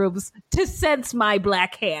bathrooms to sense my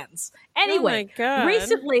black hands. Anyway,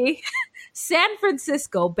 recently, San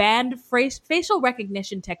Francisco banned facial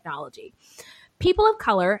recognition technology. People of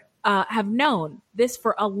color have known this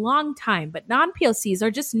for a long time, but non-POCs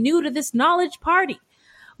are just new to this knowledge party.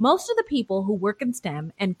 Most of the people who work in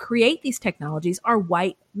STEM and create these technologies are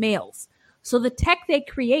white males. So the tech they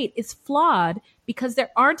create is flawed because there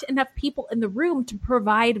aren't enough people in the room to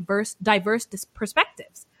provide diverse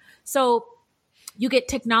perspectives. So you get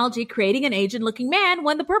technology creating an Asian-looking man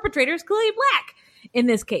when the perpetrator is clearly black in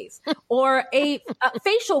this case, or a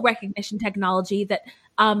facial recognition technology that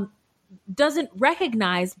doesn't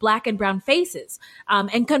recognize black and brown faces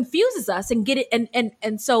and confuses us and get it.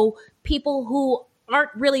 And so people who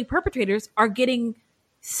aren't really perpetrators are getting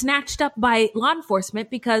snatched up by law enforcement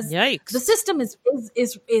because the system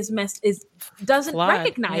doesn't flawed.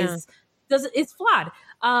 Recognize it's flawed.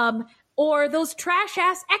 Or those trash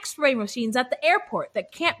ass X-ray machines at the airport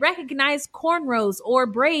that can't recognize cornrows or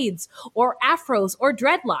braids or afros or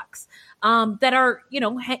dreadlocks that are,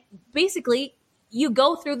 basically you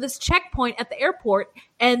go through this checkpoint at the airport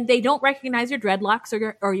and they don't recognize your dreadlocks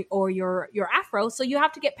or your afro, so you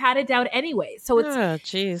have to get patted down anyway. So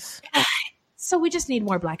it's so we just need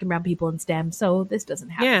more black and brown people in STEM. So this doesn't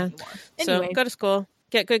happen anymore. Anyway, so go to school,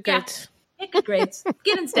 get good grades. Yeah, get good grades,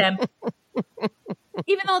 get in STEM,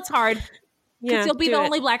 even though it's hard. Because you'll be the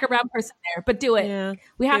only black or brown person there, but do it. Yeah,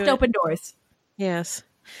 we have to open doors. Yes.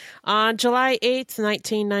 On July 8th,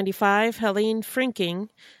 1995, Helene Frinking,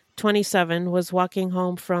 27, was walking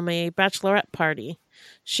home from a bachelorette party.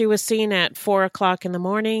 She was seen at 4 o'clock in the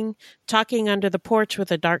morning, talking under the porch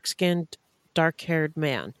with a dark-skinned, dark-haired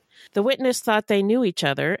man. The witness thought they knew each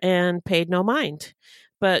other and paid no mind,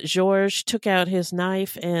 but Georges took out his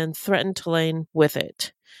knife and threatened Helene with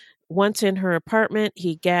it. Once in her apartment,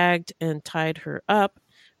 he gagged and tied her up,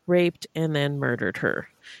 raped, and then murdered her.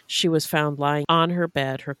 She was found lying on her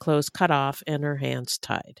bed, her clothes cut off, and her hands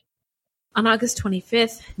tied. On August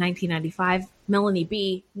 25th, 1995, Melanie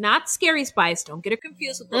B., not Scary Spice, don't get her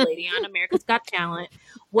confused with the lady on America's Got Talent,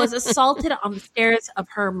 was assaulted on the stairs of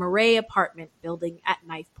her Murray apartment building at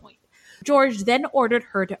knife point. George then ordered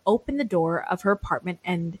her to open the door of her apartment,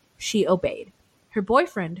 and she obeyed. Her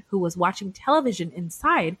boyfriend, who was watching television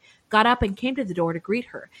inside, got up and came to the door to greet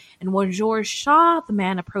her, and when George saw the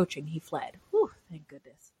man approaching, he fled. Whew, thank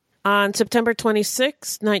goodness. On September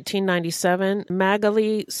 26, 1997,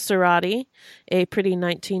 Magali Surati, a pretty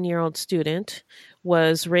 19-year-old student,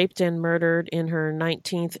 was raped and murdered in her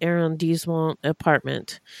 19th arrondissement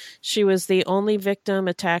apartment. She was the only victim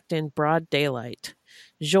attacked in broad daylight.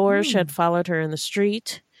 Georges had followed her in the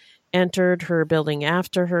street, entered her building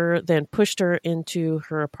after her, then pushed her into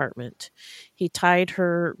her apartment. He tied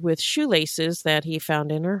her with shoelaces that he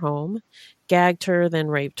found in her home, gagged her, then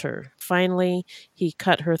raped her. Finally, he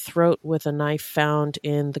cut her throat with a knife found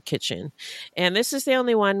in the kitchen. And this is the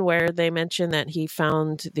only one where they mention that he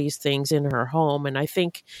found these things in her home. And I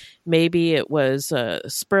think maybe it was a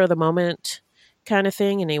spur of the moment kind of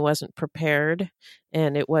thing, and he wasn't prepared.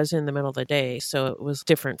 And it was in the middle of the day, so it was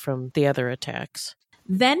different from the other attacks.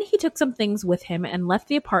 Then he took some things with him and left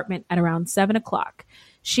the apartment at around 7 o'clock.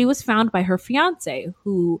 She was found by her fiancé,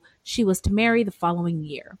 who she was to marry the following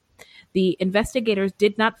year. The investigators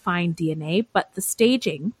did not find DNA, but the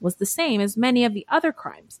staging was the same as many of the other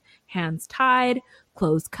crimes. Hands tied,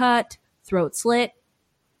 clothes cut, throat slit.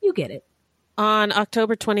 You get it. On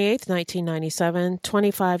October 28, 1997,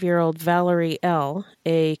 25-year-old Valerie L.,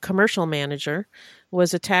 a commercial manager,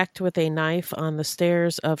 was attacked with a knife on the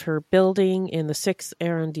stairs of her building in the 6th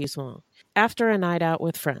arrondissement after a night out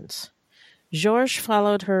with friends. Georges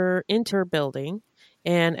followed her into her building,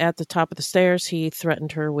 and at the top of the stairs, he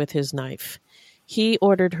threatened her with his knife. He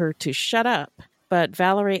ordered her to shut up, but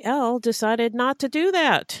Valerie L. decided not to do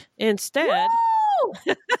that. Instead...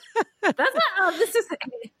 This is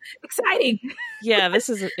exciting. Yeah, this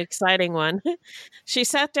is an exciting one. She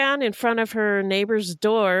sat down in front of her neighbor's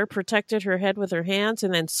door, protected her head with her hands,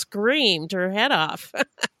 and then screamed her head off.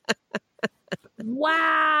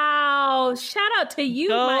 Wow. Shout out to you,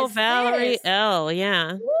 Go my Valerie sis. L.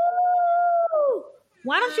 Yeah. Woo!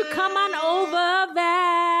 Why don't you come on over,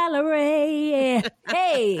 Valerie?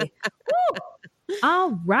 Hey. Woo.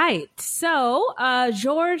 All right. So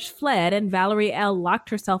George fled and Valerie L. locked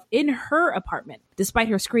herself in her apartment. Despite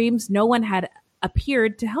her screams, no one had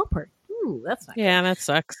appeared to help her. Ooh, that's not good. That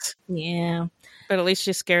sucks. Yeah. But at least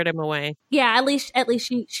she scared him away. Yeah, at least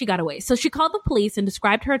she got away. So she called the police and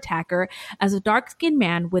described her attacker as a dark-skinned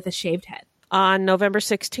man with a shaved head. On November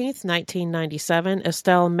 16th, 1997,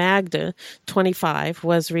 Estelle Magda, 25,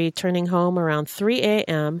 was returning home around 3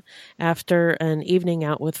 a.m. after an evening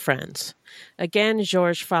out with friends. Again,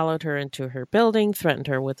 Georges followed her into her building, threatened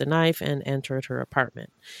her with a knife, and entered her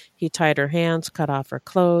apartment. He tied her hands, cut off her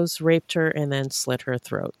clothes, raped her, and then slit her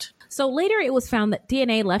throat. So later it was found that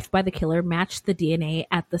DNA left by the killer matched the DNA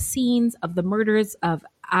at the scenes of the murders of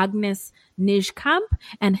Agnes Nijkamp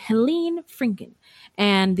and Helene Frinken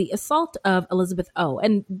and the assault of Elizabeth O.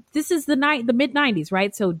 And this is the mid-90s,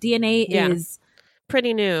 right? So DNA is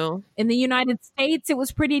pretty new. In the United States, it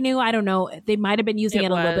was pretty new. I don't know. They might have been using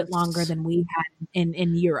it a little bit longer than we had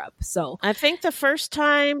in Europe. So I think the first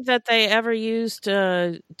time that they ever used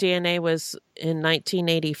DNA was in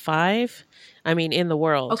 1985. I mean, in the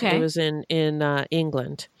world. Okay. It was in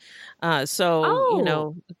England.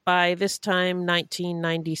 So, by this time,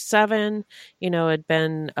 1997, it had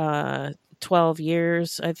been 12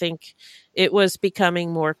 years. I think it was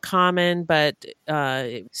becoming more common, but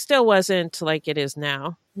it still wasn't like it is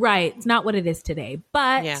now. Right. It's not what it is today.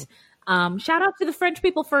 But shout out to the French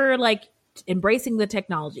people for embracing the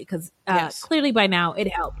technology because clearly by now it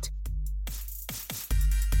helped.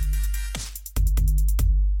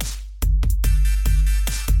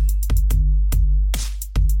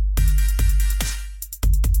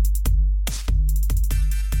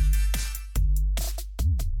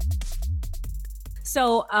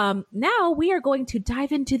 So now we are going to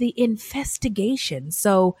dive into the investigation.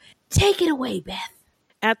 So take it away, Beth.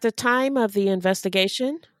 At the time of the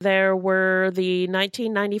investigation, there were the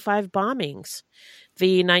 1995 bombings.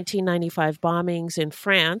 The 1995 bombings in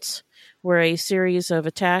France were a series of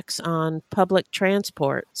attacks on public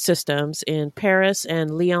transport systems in Paris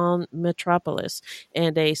and Lyon metropolis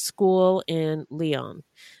and a school in Lyon.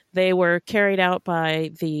 They were carried out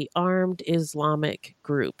by the Armed Islamic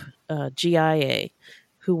Group, GIA,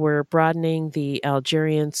 who were broadening the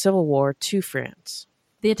Algerian civil war to France.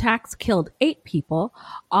 The attacks killed 8 people,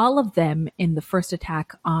 all of them in the first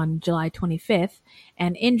attack on July 25th,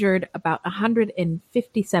 and injured about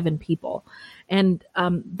 157 people. And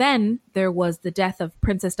then there was the death of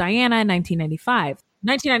Princess Diana in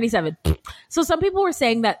 1997. So some people were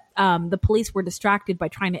saying that the police were distracted by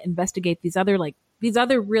trying to investigate these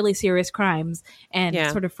other really serious crimes and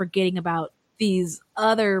sort of forgetting about these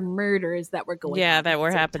other murders that were going on. That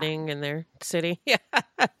were happening in their city.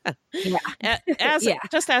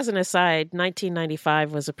 Just as an aside,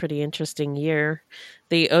 1995 was a pretty interesting year.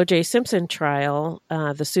 The O.J. Simpson trial,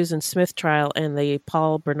 the Susan Smith trial, and the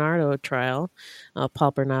Paul Bernardo trial.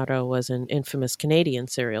 Paul Bernardo was an infamous Canadian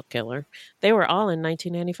serial killer. They were all in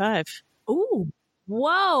 1995. Ooh.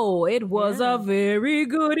 Whoa, it was a very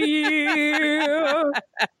good year.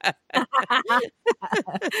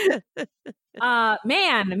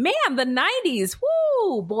 Man, the 90s.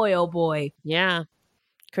 Woo, boy, oh boy. Yeah.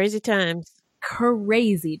 Crazy times.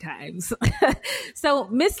 So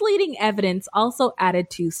misleading evidence also added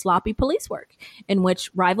to sloppy police work, in which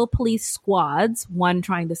rival police squads, one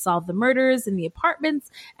trying to solve the murders in the apartments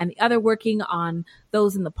and the other working on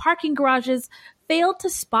those in the parking garages, failed to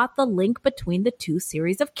spot the link between the two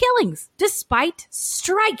series of killings, despite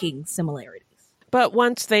striking similarities. But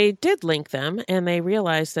once they did link them and they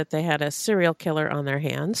realized that they had a serial killer on their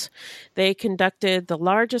hands, they conducted the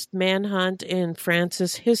largest manhunt in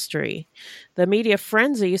France's history. The media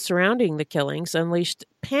frenzy surrounding the killings unleashed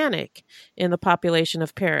panic in the population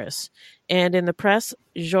of Paris. And in the press,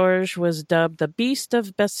 Georges was dubbed the Beast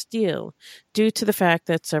of Bastille due to the fact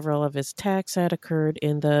that several of his attacks had occurred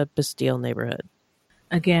in the Bastille neighborhood.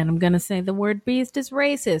 Again, I'm going to say the word beast is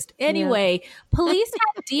racist. Anyway, police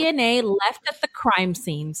had DNA left at the crime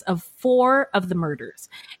scenes of 4 of the murders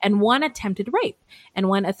and 1 attempted rape. And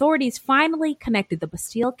when authorities finally connected the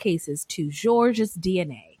Bastille cases to Georges'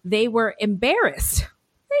 DNA, they were embarrassed.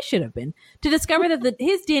 They should have been, to discover that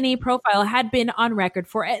his DNA profile had been on record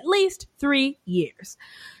for at least 3 years.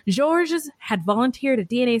 Georges had volunteered a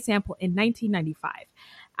DNA sample in 1995.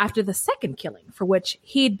 After the second killing, for which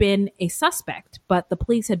he'd been a suspect, but the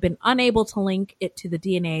police had been unable to link it to the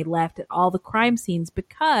DNA left at all the crime scenes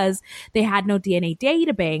because they had no DNA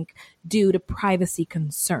data bank due to privacy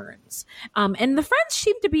concerns. And the French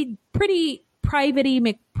seem to be pretty privatey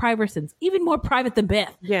McPriversons, even more private than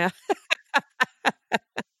Beth. Yeah.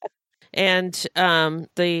 And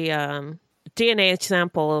the DNA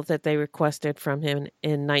sample that they requested from him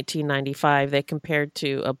in 1995, they compared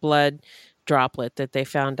to a blood droplet that they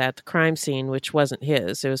found at the crime scene, which wasn't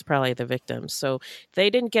his. It was probably the victim's. So they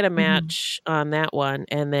didn't get a match on that one.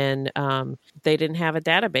 And then they didn't have a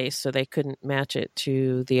database, so they couldn't match it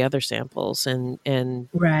to the other samples. And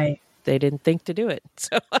Right. they didn't think to do it.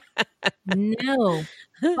 So No.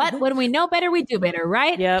 But when we know better, we do better,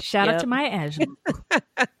 right? Yep, Shout out yep. to Maya Angelou.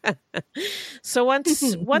 So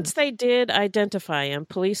once they did identify him,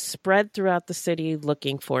 police spread throughout the city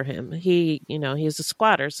looking for him. He's a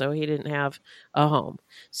squatter, so he didn't have a home.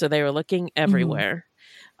 So they were looking everywhere.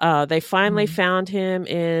 They finally found him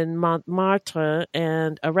in Montmartre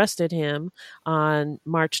and arrested him on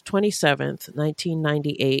March 27th,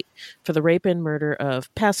 1998, for the rape and murder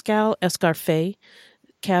of Pascal Escarfet,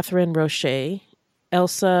 Catherine Rocher,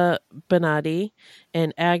 Elsa Benadi,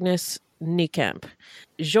 and Agnes Niekamp.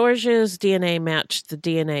 Georges' DNA matched the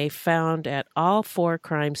DNA found at all 4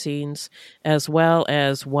 crime scenes, as well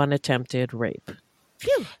as 1 attempted rape.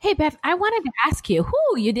 Phew. Hey, Beth, I wanted to ask you.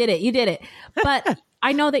 You did it. But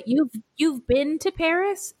I know that you've been to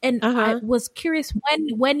Paris, and I was curious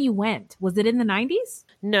when you went. Was it in the 90s?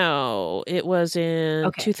 No, it was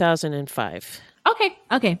in 2005.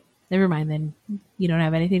 Okay. Never mind then. You don't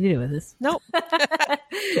have anything to do with this. Nope. I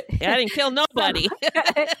didn't kill nobody.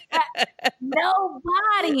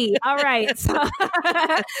 Nobody. All right. So,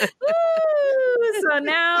 so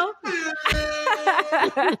now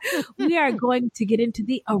we are going to get into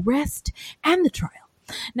the arrest and the trial.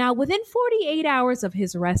 Now, within 48 hours of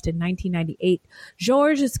his arrest in 1998,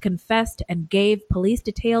 Georges confessed and gave police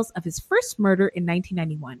details of his first murder in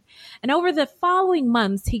 1991. And over the following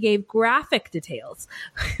months, he gave graphic details.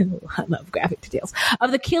 I love graphic details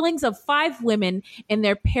of the killings of 5 women in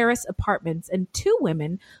their Paris apartments and 2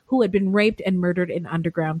 women who had been raped and murdered in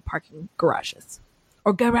underground parking garages.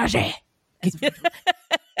 Or garages.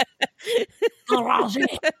 Garages.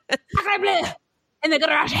 In the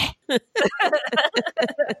garage.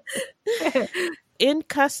 In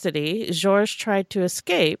custody, Georges tried to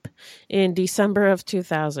escape in December of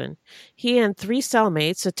 2000. He and 3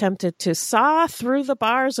 cellmates attempted to saw through the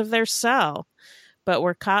bars of their cell, but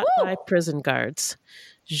were caught by prison guards.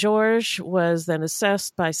 Georges was then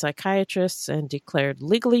assessed by psychiatrists and declared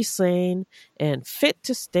legally sane and fit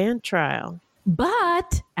to stand trial.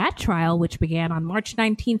 But at trial, which began on March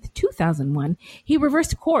 19th, 2001, he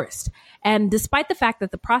reversed course. And despite the fact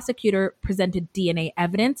that the prosecutor presented DNA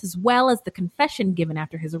evidence as well as the confession given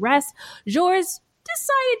after his arrest, Georges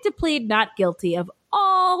decided to plead not guilty of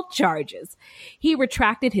all charges. He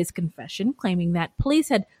retracted his confession, claiming that police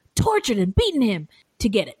had tortured and beaten him to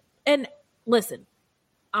get it. And listen,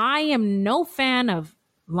 I am no fan of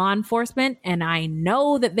law enforcement, and I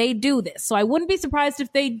know that they do this, so I wouldn't be surprised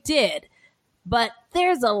if they did. But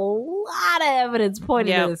there's a lot of evidence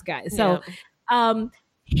pointing to this guy. So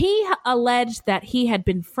he alleged that he had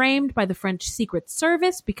been framed by the French Secret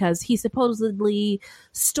Service because he supposedly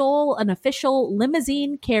stole an official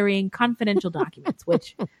limousine carrying confidential documents,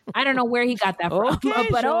 which I don't know where he got that from. Okay,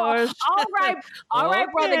 but all right,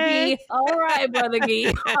 Brother Guy. All right, Brother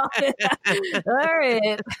Guy. All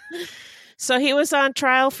right. So he was on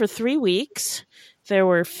trial for 3 weeks. There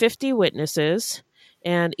were 50 witnesses.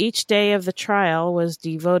 And each day of the trial was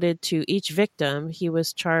devoted to each victim he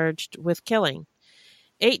was charged with killing.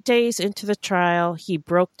 8 days into the trial, he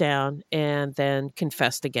broke down and then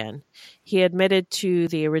confessed again. He admitted to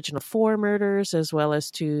the original 4 murders as well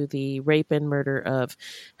as to the rape and murder of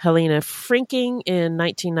Helena Frinking in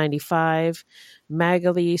 1995,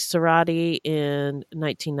 Magali Serrati in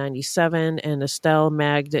 1997, and Estelle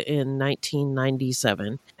Magde in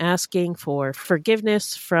 1997, asking for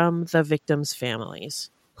forgiveness from the victims'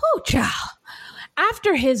 families. Oh, child.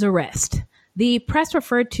 After his arrest, the press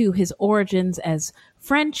referred to his origins as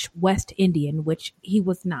French West Indian, which he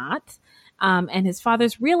was not, and his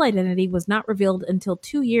father's real identity was not revealed until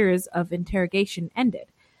 2 years of interrogation ended.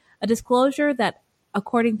 A disclosure that,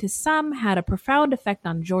 according to some, had a profound effect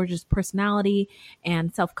on Georges' personality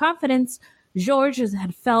and self-confidence. Georges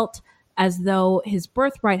had felt as though his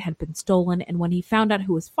birthright had been stolen, and when he found out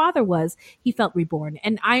who his father was, he felt reborn.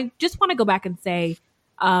 And I just want to go back and say,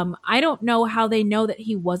 I don't know how they know that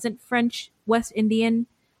he wasn't French West Indian,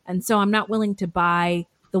 and so I'm not willing to buy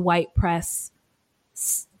the white press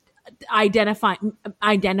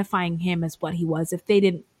identifying him as what he was if they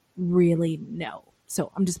didn't really know.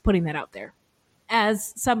 So I'm just putting that out there.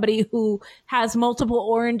 As somebody who has multiple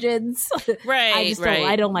origins, Right,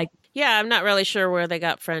 I don't like. Yeah, I'm not really sure where they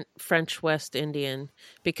got French West Indian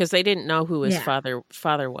because they didn't know who his father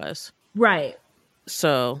was. Right.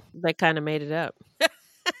 So they kind of made it up.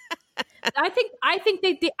 I think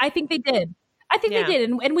they did. I think they did. They did.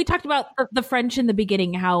 And we talked about the French in the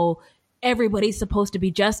beginning, how everybody's supposed to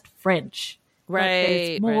be just French. Right.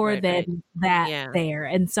 There's more than that there.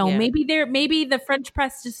 And so maybe the French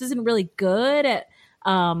press just isn't really good at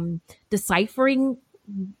deciphering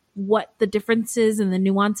what the differences and the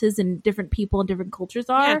nuances and different people and different cultures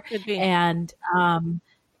are. Could be. And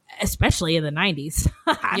especially in the 90s.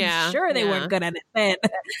 I'm sure they weren't good at it then.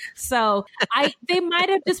 So they might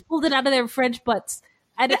have just pulled it out of their French butts.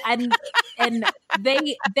 And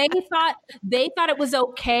they thought it was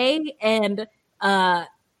okay, and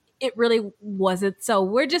it really wasn't. So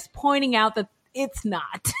we're just pointing out that it's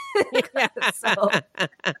not.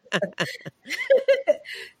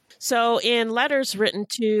 So in letters written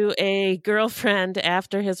to a girlfriend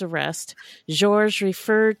after his arrest, Georges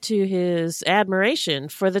referred to his admiration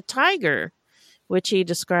for the tiger, which he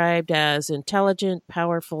described as intelligent,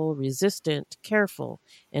 powerful, resistant, careful,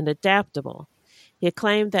 and adaptable. He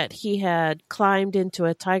claimed that he had climbed into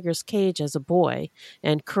a tiger's cage as a boy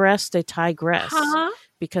and caressed a tigress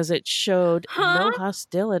because it showed no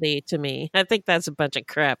hostility to me. I think that's a bunch of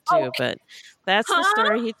crap too, but that's the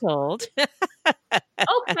story he told.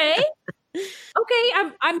 Okay,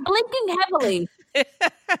 I'm blinking heavily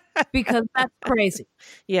because that's crazy.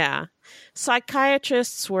 Yeah.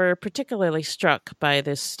 Psychiatrists were particularly struck by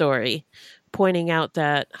this story, pointing out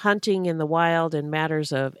that hunting in the wild and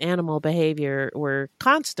matters of animal behavior were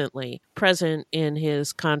constantly present in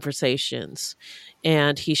his conversations.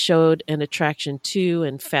 And he showed an attraction to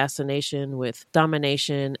and fascination with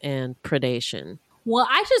domination and predation. Well,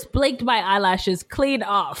 I just blinked my eyelashes clean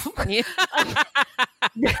off.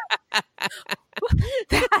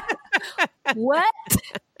 What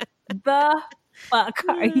the fuck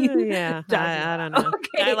are you? Yeah, I don't know.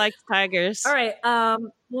 Okay. I like tigers. All right.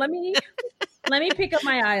 Let me pick up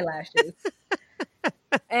my eyelashes.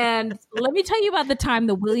 And let me tell you about the time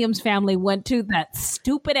the Williams family went to that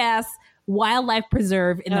stupid ass wildlife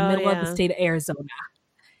preserve in the middle of the state of Arizona.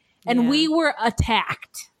 And we were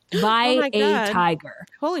attacked by a tiger.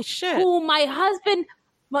 Holy shit. Who my husband,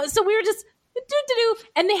 so we were just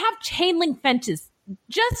and they have chain link fences,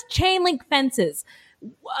 just chain link fences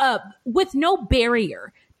with no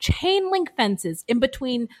barrier. Chain link fences in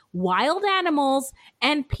between wild animals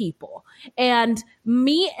and people. And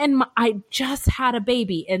I just had a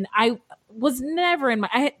baby, and I was never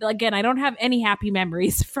I don't have any happy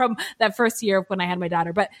memories from that first year of when I had my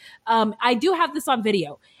daughter, but I do have this on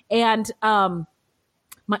video. And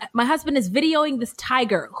my husband is videoing this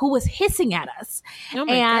tiger who was hissing at us. Oh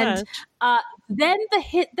my gosh. Then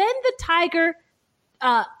the tiger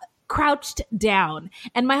crouched down,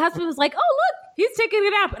 and my husband was like, "Oh, look, he's taking a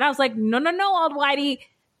nap." And I was like, No, old Whitey,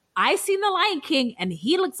 I seen the Lion King, and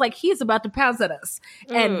he looks like he's about to pounce at us.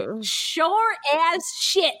 And sure as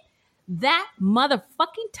shit, that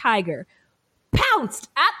motherfucking tiger pounced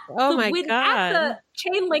at the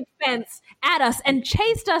chain link fence at us and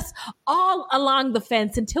chased us all along the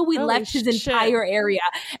fence until we left his entire area.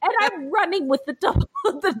 And I'm running with the double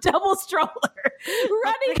stroller,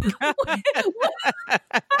 running with my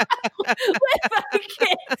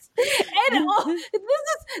kids. And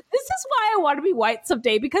this is why I want to be white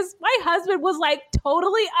someday, because my husband was like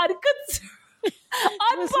totally unconcerned.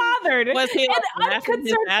 Unbothered. Was he like laughing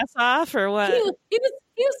his ass off or what? He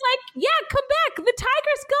was like, "Yeah, come back. The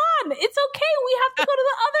tiger's gone. It's okay. We have to go to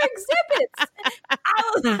the other exhibits." I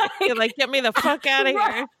was like, "You're like, get me the fuck out of here!"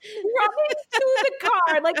 Running to the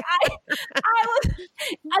car, like I was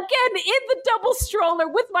again in the double stroller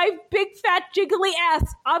with my big fat jiggly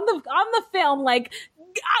ass on the film. Like,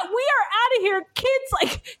 we are out of here.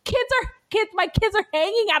 My kids are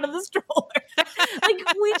hanging out of the stroller. Like,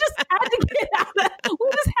 we just had to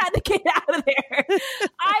get out of there.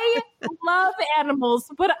 I love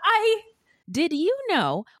animals, but Did you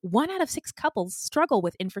know 1 out of 6 couples struggle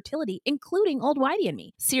with infertility, including old Whitey and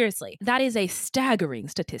me? Seriously, that is a staggering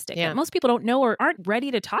statistic that most people don't know or aren't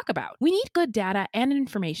ready to talk about. We need good data and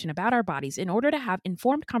information about our bodies in order to have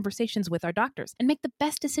informed conversations with our doctors and make the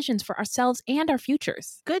best decisions for ourselves and our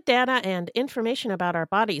futures. Good data and information about our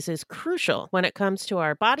bodies is crucial when it comes to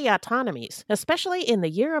our body autonomies, especially in the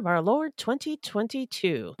year of our Lord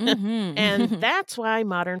 2022. And that's why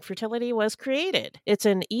Modern Fertility was created. It's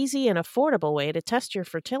an easy and affordable way to test your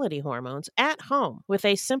fertility hormones at home with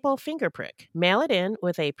a simple finger prick. Mail it in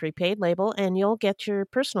with a prepaid label and you'll get your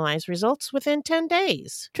personalized results within 10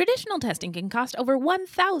 days. Traditional testing can cost over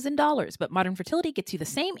 $1,000, but Modern Fertility gets you the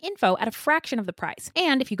same info at a fraction of the price.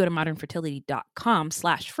 And if you go to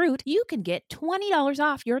modernfertility.com/fruit, you can get $20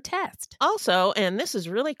 off your test. Also, and this is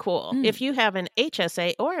really cool, if you have an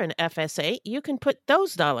HSA or an FSA, you can put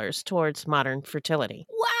those dollars towards Modern Fertility.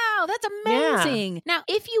 Wow! Wow, that's amazing. Now,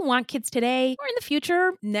 if you want kids today or in the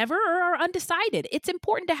future, never or are undecided, it's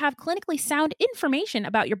important to have clinically sound information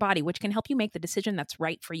about your body, which can help you make the decision that's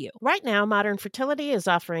right for you. Right now, Modern Fertility is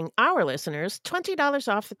offering our listeners $20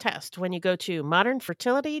 off the test when you go to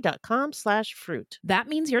modernfertility.com/fruit. That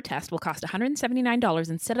means your test will cost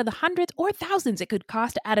 $179 instead of the hundreds or thousands it could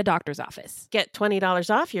cost at a doctor's office. Get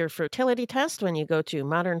 $20 off your fertility test when you go to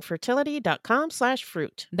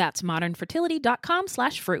modernfertility.com/fruit. That's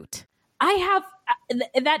modernfertility.com/fruit. I have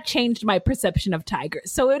that changed my perception of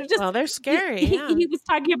tigers. So it just well, they're scary. He was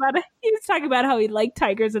talking about how he liked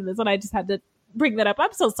tigers in this, and I just had to bring that up.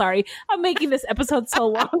 I'm so sorry. I'm making this episode so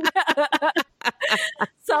long.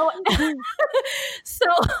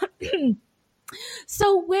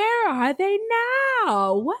 So where are they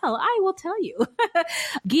now? Well, I will tell you.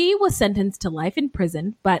 Guy was sentenced to life in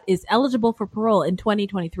prison, but is eligible for parole in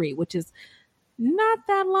 2023, which is not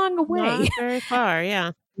that long away. Not very far,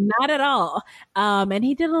 yeah. Not at all. And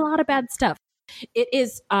he did a lot of bad stuff. It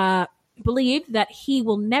is believed that he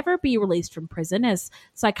will never be released from prison, as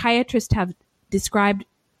psychiatrists have described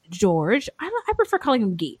George, I prefer calling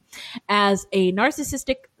him Guy, as a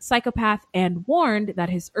narcissistic psychopath and warned that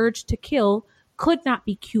his urge to kill could not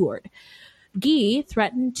be cured. Guy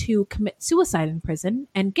threatened to commit suicide in prison,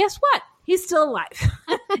 and guess what? He's still alive.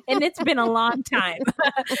 And it's been a long time.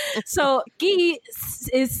 So Guy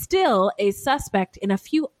is still a suspect in a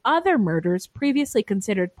few other murders previously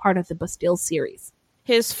considered part of the Bastille series.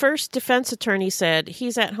 His first defense attorney said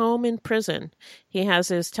he's at home in prison. He has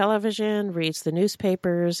his television, reads the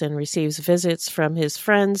newspapers, and receives visits from his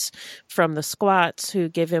friends from the squats who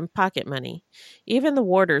give him pocket money. Even the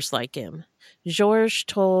warders like him. Georges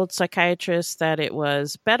told psychiatrists that it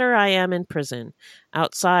was better I am in prison.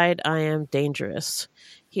 Outside, I am dangerous.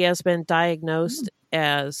 He has been diagnosed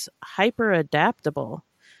as hyperadaptable,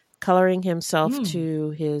 coloring himself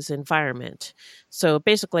to his environment. So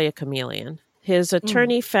basically a chameleon. His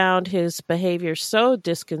attorney found his behavior so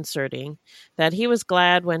disconcerting that he was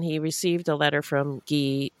glad when he received a letter from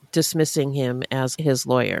Guy dismissing him as his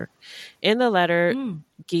lawyer. In the letter,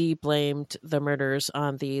 Guy blamed the murders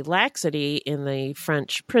on the laxity in the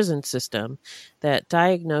French prison system that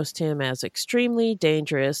diagnosed him as extremely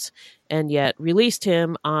dangerous and yet released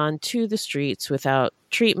him onto the streets without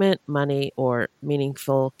treatment, money, or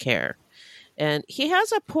meaningful care. And he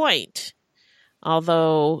has a point,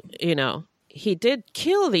 although, he did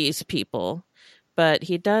kill these people, but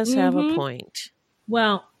he does have a point.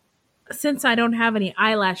 Well, since I don't have any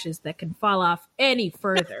eyelashes that can fall off any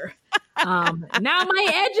further, now my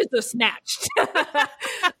edges are snatched.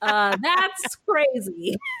 That's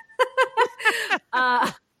crazy.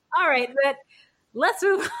 All right, but let's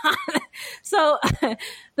move on. So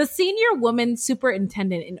the senior woman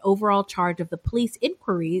superintendent in overall charge of the police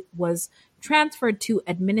inquiry was transferred to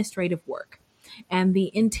administrative work, and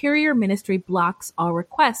the Interior Ministry blocks all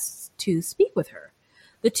requests to speak with her.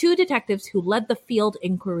 The two detectives who led the field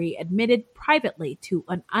inquiry admitted privately to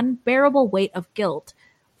an unbearable weight of guilt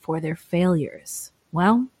for their failures.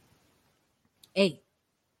 Well, hey,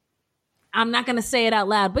 I'm not going to say it out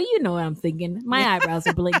loud, but you know what I'm thinking. My eyebrows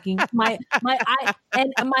are blinking. My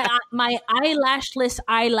eyelashless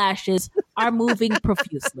eyelashes are moving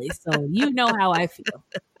profusely. So you know how I feel.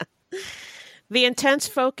 The intense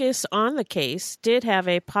focus on the case did have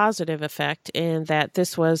a positive effect in that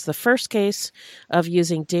this was the first case of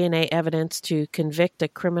using DNA evidence to convict a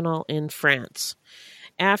criminal in France.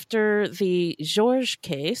 After the Georges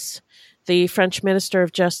case, the French Minister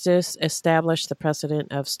of Justice established the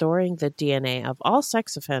precedent of storing the DNA of all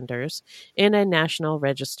sex offenders in a national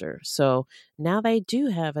register. So now they do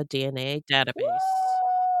have a DNA database.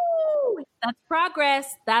 Woo! That's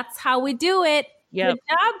progress. That's how we do it. Yep. Good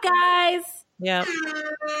job, guys. Yep.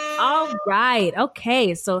 All right.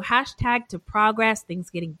 Okay. So hashtag to progress,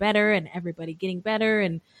 things getting better and everybody getting better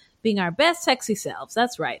and being our best sexy selves.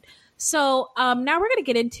 That's right. So now we're going to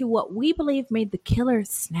get into what we believe made the killer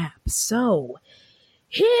snap. So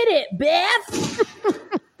hit it, Beth.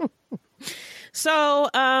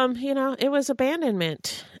 So, it was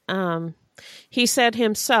abandonment. He said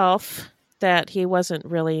himself that he wasn't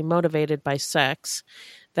really motivated by sex,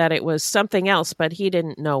 that it was something else, but he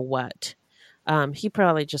didn't know what. He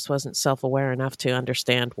probably just wasn't self-aware enough to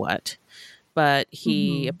understand what. But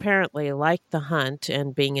he apparently liked the hunt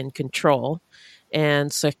and being in control.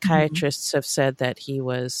 And psychiatrists have said that he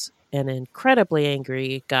was an incredibly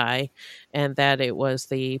angry guy and that it was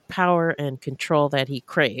the power and control that he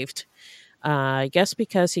craved. I guess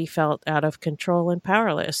because he felt out of control and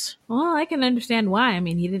powerless. Well, I can understand why. I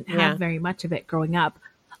mean, he didn't have very much of it growing up.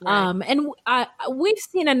 Right. And we've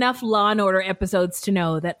seen enough Law and Order episodes to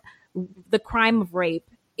know that the crime of rape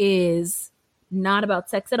is not about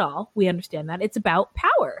sex at all. We understand that. It's about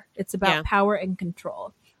power. It's about power and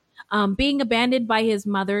control. Being abandoned by his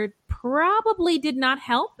mother probably did not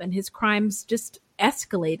help, and his crimes just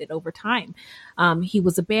escalated over time. He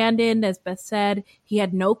was abandoned, as Beth said. He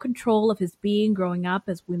had no control of his being growing up,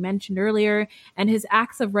 as we mentioned earlier, and his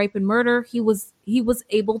acts of rape and murder, he was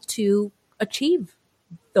able to achieve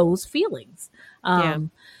those feelings.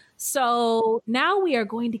 So now we are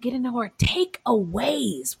going to get into our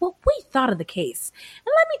takeaways, what we thought of the case.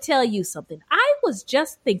 And let me tell you something. I was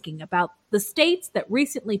just thinking about the states that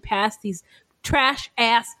recently passed these trash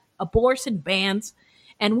ass abortion bans.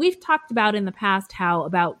 And we've talked about in the past how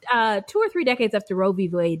about 2 or 3 decades after Roe v.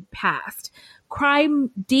 Wade passed,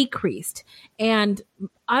 crime decreased. And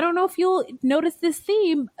I don't know if you'll notice this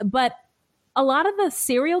theme, but a lot of the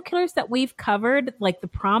serial killers that we've covered, like the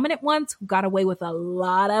prominent ones who got away with a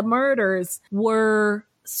lot of murders, were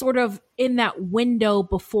sort of in that window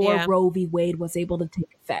before Roe v. Wade was able to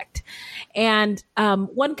take effect. And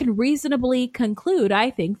one can reasonably conclude,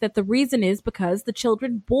 I think, that the reason is because the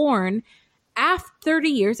children born 30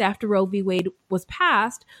 years after Roe v. Wade was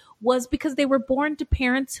passed was because they were born to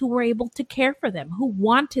parents who were able to care for them, who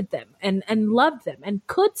wanted them and loved them and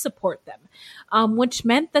could support them, which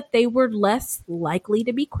meant that they were less likely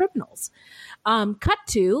to be criminals. Cut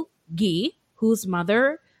to Guy, whose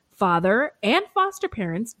mother, father, and foster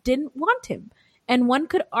parents didn't want him. And one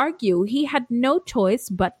could argue he had no choice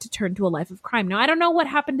but to turn to a life of crime. Now, I don't know what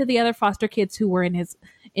happened to the other foster kids who were in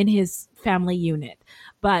his family unit,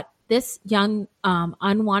 but this young,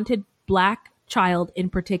 unwanted Black child in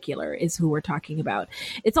particular is who we're talking about.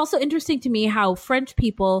 It's also interesting to me how French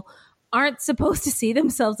people aren't supposed to see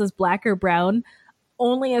themselves as Black or brown,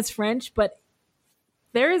 only as French, but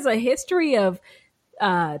there is a history of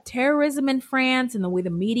terrorism in France and the way the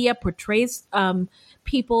media portrays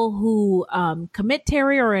people who commit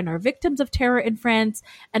terror and are victims of terror in France,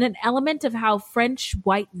 and an element of how French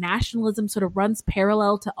white nationalism sort of runs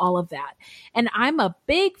parallel to all of that. And I'm a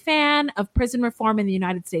big fan of prison reform in the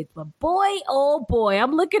United States, but boy, oh boy,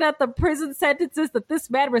 I'm looking at the prison sentences that this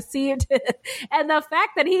man received and the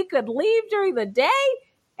fact that he could leave during the day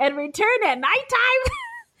and return at nighttime.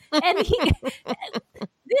 And this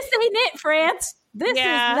ain't it, France.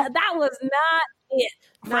 That was not it.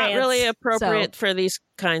 France. Not really appropriate for these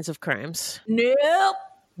kinds of crimes. Nope.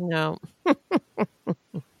 No.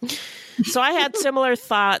 So I had similar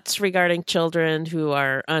thoughts regarding children who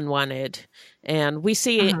are unwanted. And we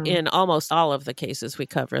see in almost all of the cases we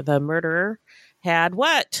cover, the murderer had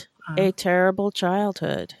what? A terrible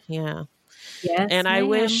childhood. Yeah. Yes, and I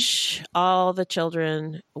wish all the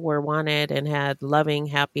children were wanted and had loving,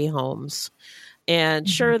 happy homes. And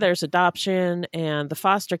sure, there's adoption and the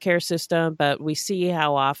foster care system, but we see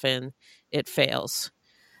how often it fails.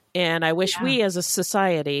 And I wish we as a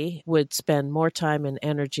society would spend more time and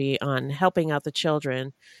energy on helping out the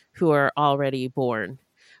children who are already born.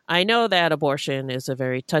 I know that abortion is a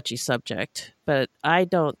very touchy subject, but I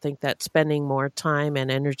don't think that spending more time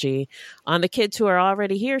and energy on the kids who are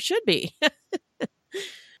already here should be.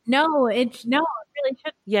 No, it really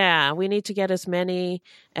should. Yeah, we need to get as many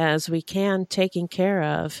as we can taken care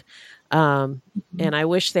of. And I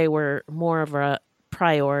wish they were more of a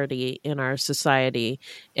priority in our society.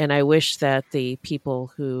 And I wish that the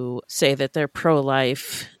people who say that they're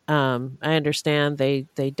pro-life, I understand they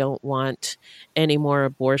don't want any more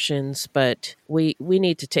abortions, but we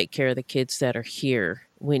need to take care of the kids that are here.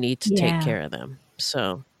 We need to take care of them.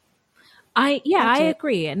 So I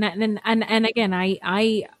agree. And again,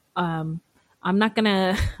 I'm not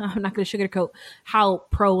gonna sugarcoat how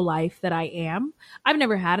pro-life that I am. I've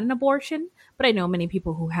never had an abortion, but I know many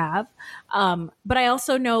people who have. But I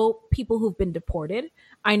also know people who've been deported.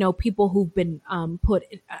 I know people who've been put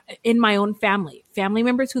in my own family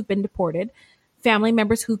members who've been deported, family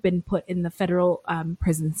members who've been put in the federal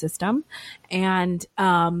prison system, and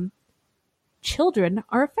children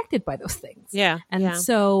are affected by those things. Yeah,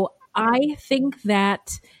 so I think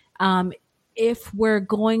that if we're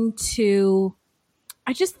going to,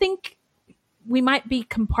 I just think we might be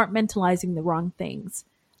compartmentalizing the wrong things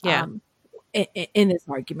in this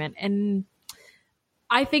argument. And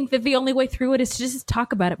I think that the only way through it is to just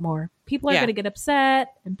talk about it more. People are going to get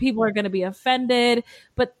upset and people are going to be offended.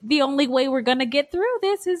 But the only way we're going to get through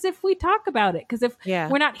this is if we talk about it. Because if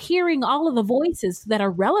we're not hearing all of the voices that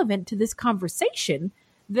are relevant to this conversation,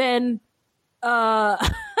 then not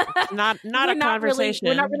a conversation.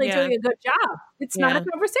 We're not really doing a good job. It's not a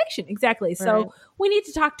conversation. Exactly. So we need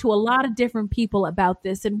to talk to a lot of different people about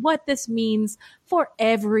this and what this means for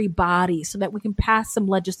everybody so that we can pass some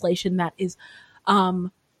legislation that is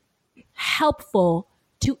helpful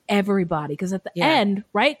to everybody. Because at the end,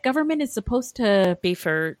 right, government is supposed to be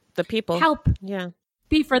for the people. Help. Yeah.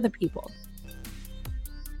 Be for the people.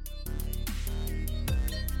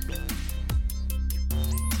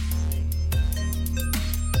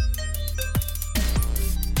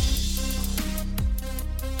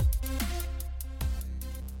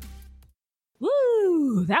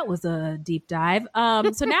 Woo, that was a deep dive.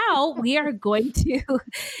 So now we are going to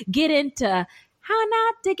get into how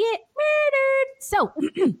not to get murdered. So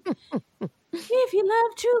if you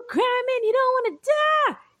love true crime and you don't want to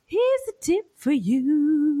die, here's a tip for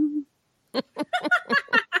you.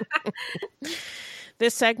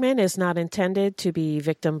 This segment is not intended to be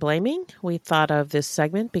victim blaming. We thought of this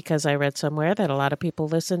segment because I read somewhere that a lot of people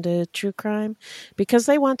listen to true crime because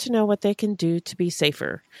they want to know what they can do to be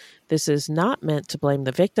safer. This is not meant to blame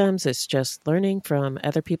the victims. It's just learning from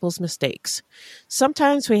other people's mistakes.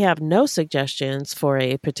 Sometimes we have no suggestions for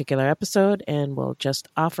a particular episode and we'll just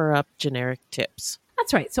offer up generic tips.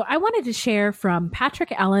 That's right. So I wanted to share from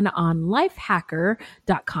Patrick Allen on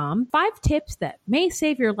lifehacker.com 5 tips that may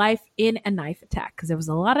save your life in a knife attack, because there was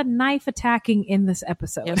a lot of knife attacking in this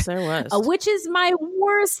episode. Yes, there was. Which is my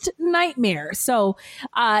worst nightmare. So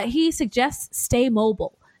he suggests stay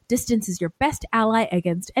mobile. Distance is your best ally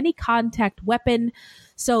against any contact weapon.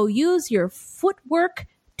 So use your footwork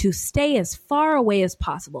to stay as far away as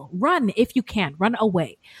possible. Run if you can. Run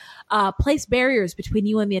away. Place barriers between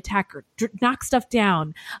you and the attacker. Knock stuff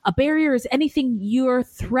down. A barrier is anything your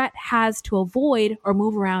threat has to avoid or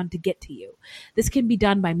move around to get to you. This can be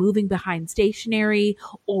done by moving behind stationary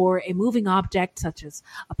or a moving object such as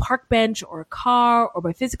a park bench or a car, or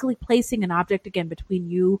by physically placing an object again between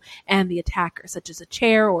you and the attacker, such as a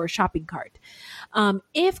chair or a shopping cart.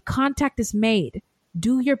 If contact is made,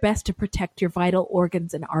 do your best to protect your vital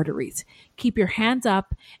organs and arteries. Keep your hands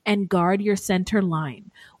up and guard your center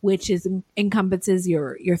line, which encompasses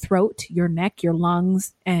your throat, your neck, your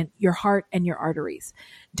lungs, and your heart and your arteries.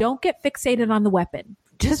 Don't get fixated on the weapon.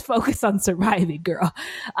 Just focus on surviving, girl.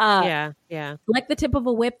 Yeah. Like the tip of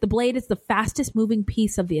a whip, the blade is the fastest moving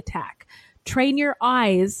piece of the attack. Train your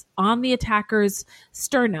eyes on the attacker's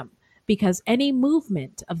sternum, because any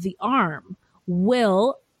movement of the arm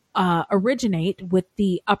will originate with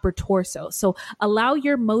the upper torso. So allow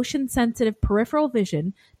your motion sensitive peripheral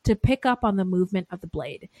vision to pick up on the movement of the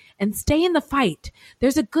blade and stay in the fight.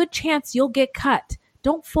 There's a good chance you'll get cut.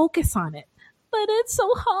 Don't focus on it. But it's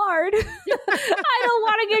so hard. I don't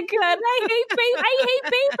want to get cut. I hate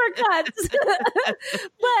paper cuts.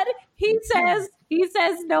 But he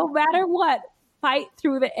says no matter what, fight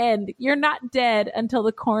through the end. You're not dead until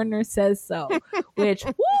the coroner says so. Which,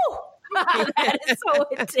 woo! That is so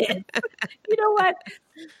intense. You know what?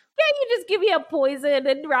 Can't you just give me a poison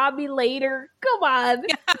and rob me later? Come on.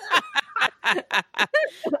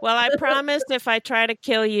 Well, I promised if I try to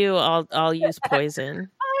kill you, I'll use poison.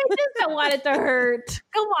 I just don't want it to hurt.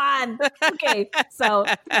 Come on. Okay. So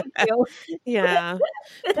thank you. Yeah.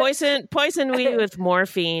 Poison me with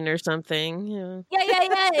morphine or something.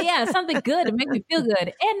 Yeah. Something good to make me feel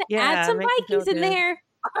good. And add some Vikings in there.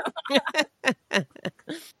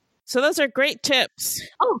 So those are great tips.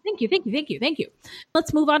 Oh, thank you.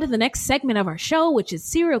 Let's move on to the next segment of our show, which is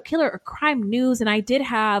serial killer or crime news. And I did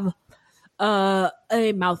have a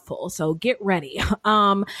mouthful, so get ready.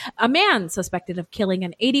 A man suspected of killing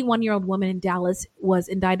an 81-year-old woman in Dallas was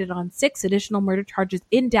indicted on 6 additional murder charges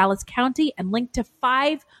in Dallas County and linked to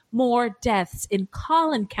 5 more deaths in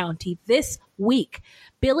Collin County this week.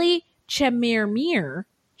 Billy Chemirmir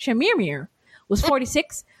was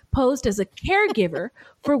 46, posed as a caregiver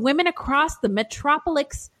for women across the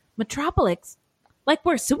Metropolis, like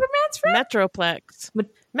where Superman's from? Metroplex.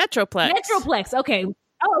 Okay.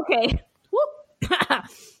 Oh, okay.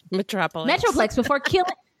 Metroplex before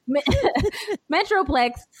killing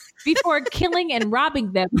Metroplex before killing and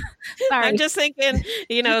robbing them. Sorry. I'm just thinking,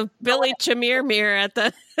 Billy Chemirmir at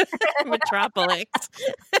the Metropolis.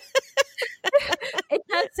 It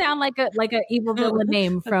does sound like a evil villain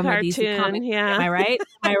name from a DC comic. Yeah. Am I right?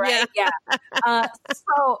 Yeah.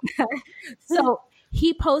 So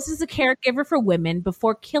he posed as a caregiver for women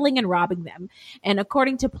before killing and robbing them. And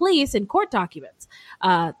according to police and court documents,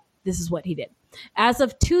 this is what he did. As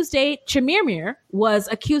of Tuesday, Chemirmir was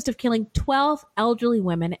accused of killing 12 elderly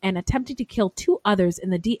women and attempting to kill 2 others in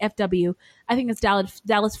the DFW, I think it's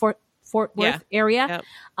Dallas Fort Worth area. Yep.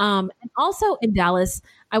 And also in Dallas,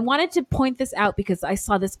 I wanted to point this out because I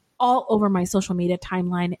saw this all over my social media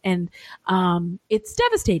timeline, and it's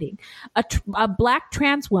devastating. A Black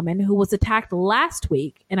trans woman who was attacked last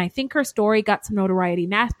week, and I think her story got some notoriety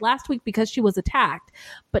last week because she was attacked,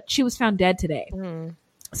 but she was found dead today.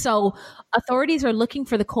 So authorities are looking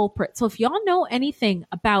for the culprit. So if y'all know anything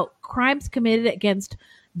about crimes committed against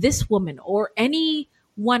this woman or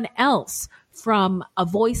anyone else from a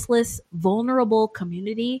voiceless, vulnerable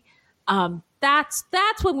community, that's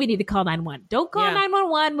when we need to call 911. Don't call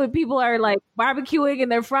 911 when people are like barbecuing in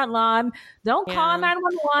their front lawn. Don't call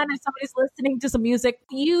 911 if somebody's listening to some music.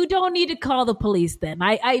 You don't need to call the police then.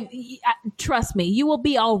 I trust me, you will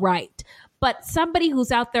be all right. But somebody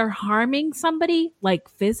who's out there harming somebody, like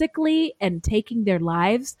physically and taking their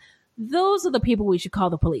lives, those are the people we should call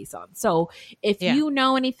the police on. So if you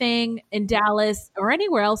know anything in Dallas or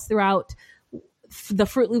anywhere else throughout the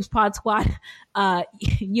Fruit Loops Pod Squad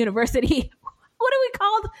University, what are we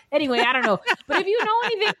called? Anyway, I don't know. But if you know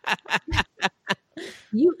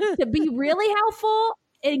anything, to be really helpful,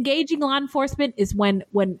 engaging law enforcement is when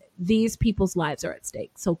these people's lives are at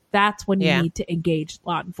stake. So that's when you need to engage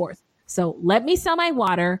law enforcement. So let me sell my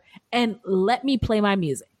water and let me play my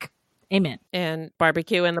music. Amen. And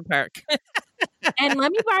barbecue in the park. And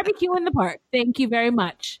let me barbecue in the park. Thank you very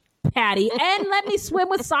much, Patty. And let me swim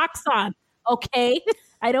with socks on. Okay?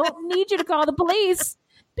 I don't need you to call the police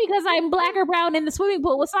because I'm black or brown in the swimming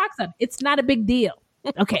pool with socks on. It's not a big deal.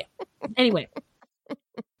 Okay. Anyway.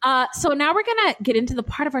 So now we're going to get into the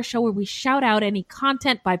part of our show where we shout out any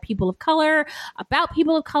content by people of color, about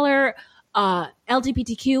people of color,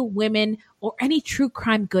 LGBTQ, women, or any true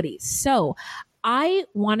crime goodies. So I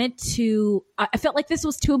wanted to, I felt like this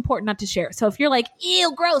was too important not to share. So if you're like,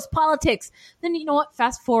 ew, gross, politics, then you know what?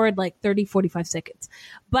 Fast forward like 30, 45 seconds.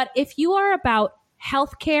 But if you are about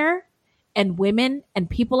healthcare and women and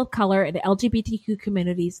people of color and LGBTQ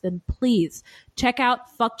communities, then please check out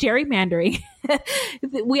Fuck Gerrymandering.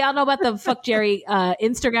 We all know about the Fuck Jerry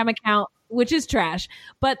Instagram account, which is trash,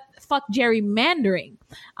 but Fuck Gerrymandering.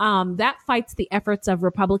 That fights the efforts of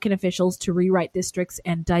Republican officials to rewrite districts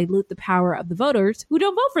and dilute the power of the voters who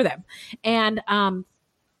don't vote for them. And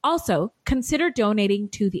also consider donating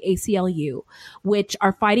to the ACLU, which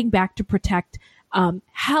are fighting back to protect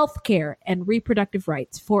healthcare and reproductive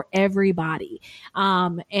rights for everybody.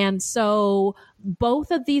 And so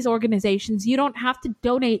both of these organizations, you don't have to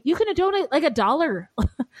donate. You can donate like $1,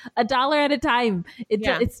 $1 at a time.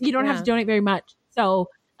 You don't have to donate very much. So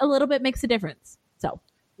a little bit makes a difference. So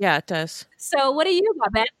yeah, it does. So what do you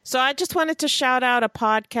got, Ben? So I just wanted to shout out a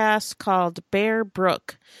podcast called Bear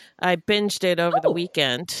Brook. I binged it over the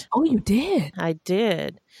weekend. Oh, you did? I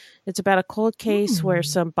did. It's about a cold case where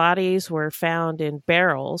some bodies were found in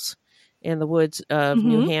barrels in the woods of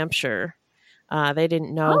New Hampshire. They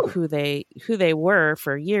didn't know who they were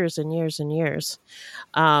for years and years and years.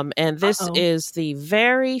 And this is the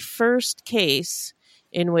very first case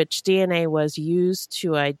in which DNA was used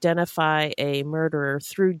to identify a murderer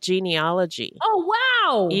through genealogy. Oh,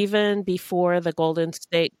 wow. Even before the Golden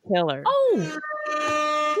State Killer. Oh,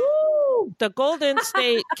 the Golden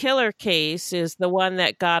State Killer case is the one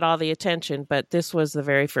that got all the attention, but this was the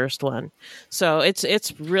very first one. So it's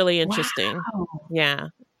really interesting. Wow. Yeah.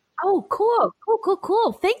 Oh, cool.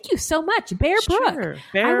 Thank you so much, Bear Brook.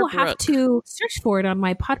 I will have to search for it on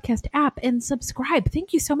my podcast app and subscribe.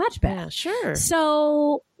 Thank you so much, Ben. Yeah, sure.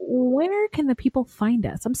 So where can the people find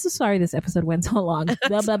us? I'm so sorry this episode went so long.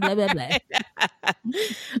 Blah, blah, blah, blah, blah.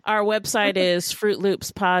 Our website is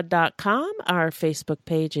fruitloopspod.com. Our Facebook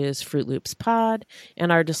page is Fruit Loops Pod,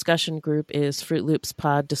 and our discussion group is Fruit Loops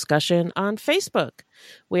Pod Discussion on Facebook.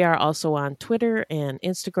 We are also on Twitter and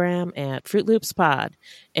Instagram at Fruit Loops Pod,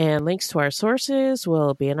 and links to our sources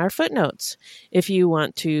will be in our footnotes. If you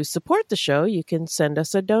want to support the show, you can send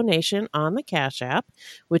us a donation on the Cash App,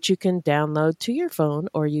 which you can download to your phone,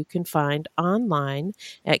 or you can find online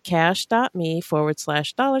at cash.me/$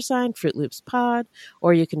 Fruit Loops Pod,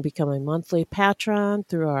 or you can become a monthly patron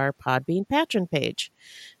through our Podbean patron page.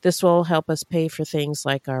 This will help us pay for things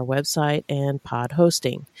like our website and pod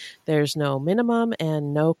hosting. There's no minimum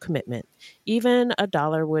and no commitment. Even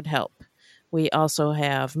 $1 would help. We also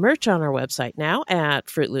have merch on our website now at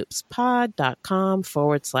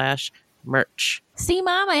fruitloopspod.com/merch. See,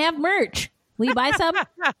 Mom, I have merch. Will you buy some?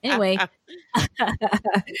 Anyway.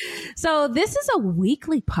 So this is a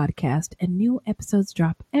weekly podcast and new episodes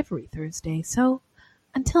drop every Thursday. So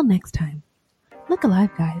until next time, look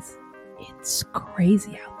alive, guys. It's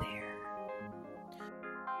crazy out there.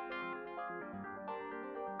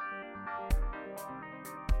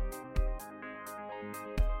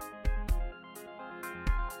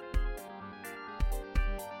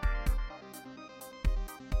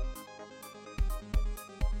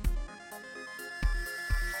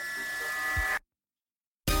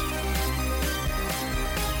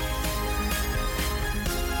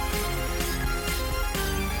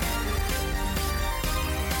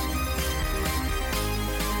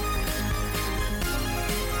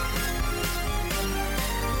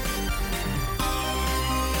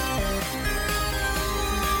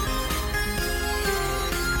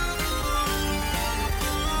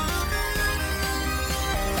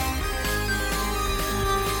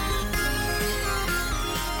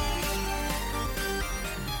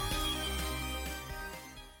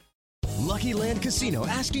 Lucky Land Casino,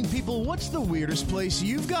 asking people, what's the weirdest place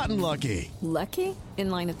you've gotten lucky? Lucky? In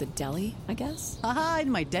line at the deli, I guess? Aha,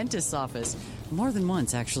 in my dentist's office. More than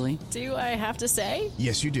once, actually. Do I have to say?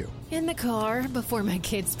 Yes, you do. In the car before my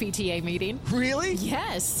kids' PTA meeting. Really?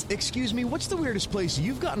 Yes. Excuse me, what's the weirdest place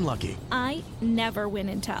you've gotten lucky? I never win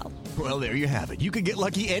and tell. Well, there you have it. You can get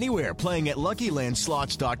lucky anywhere, playing at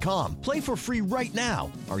LuckyLandSlots.com. Play for free right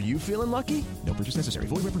now. Are you feeling lucky? No purchase necessary.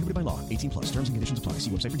 Void where prohibited by law. 18+. Terms and conditions apply. See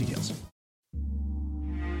website for details.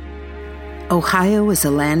 Ohio is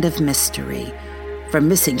a land of mystery. From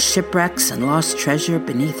missing shipwrecks and lost treasure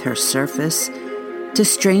beneath her surface to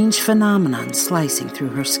strange phenomenon slicing through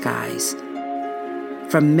her skies.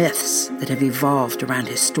 From myths that have evolved around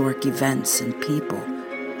historic events and people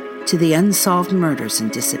to the unsolved murders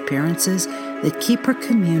and disappearances that keep her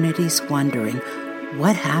communities wondering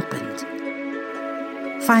what happened.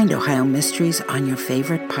 Find Ohio Mysteries on your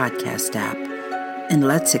favorite podcast app and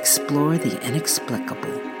let's explore the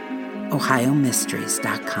inexplicable.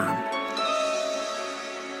 OhioMysteries.com.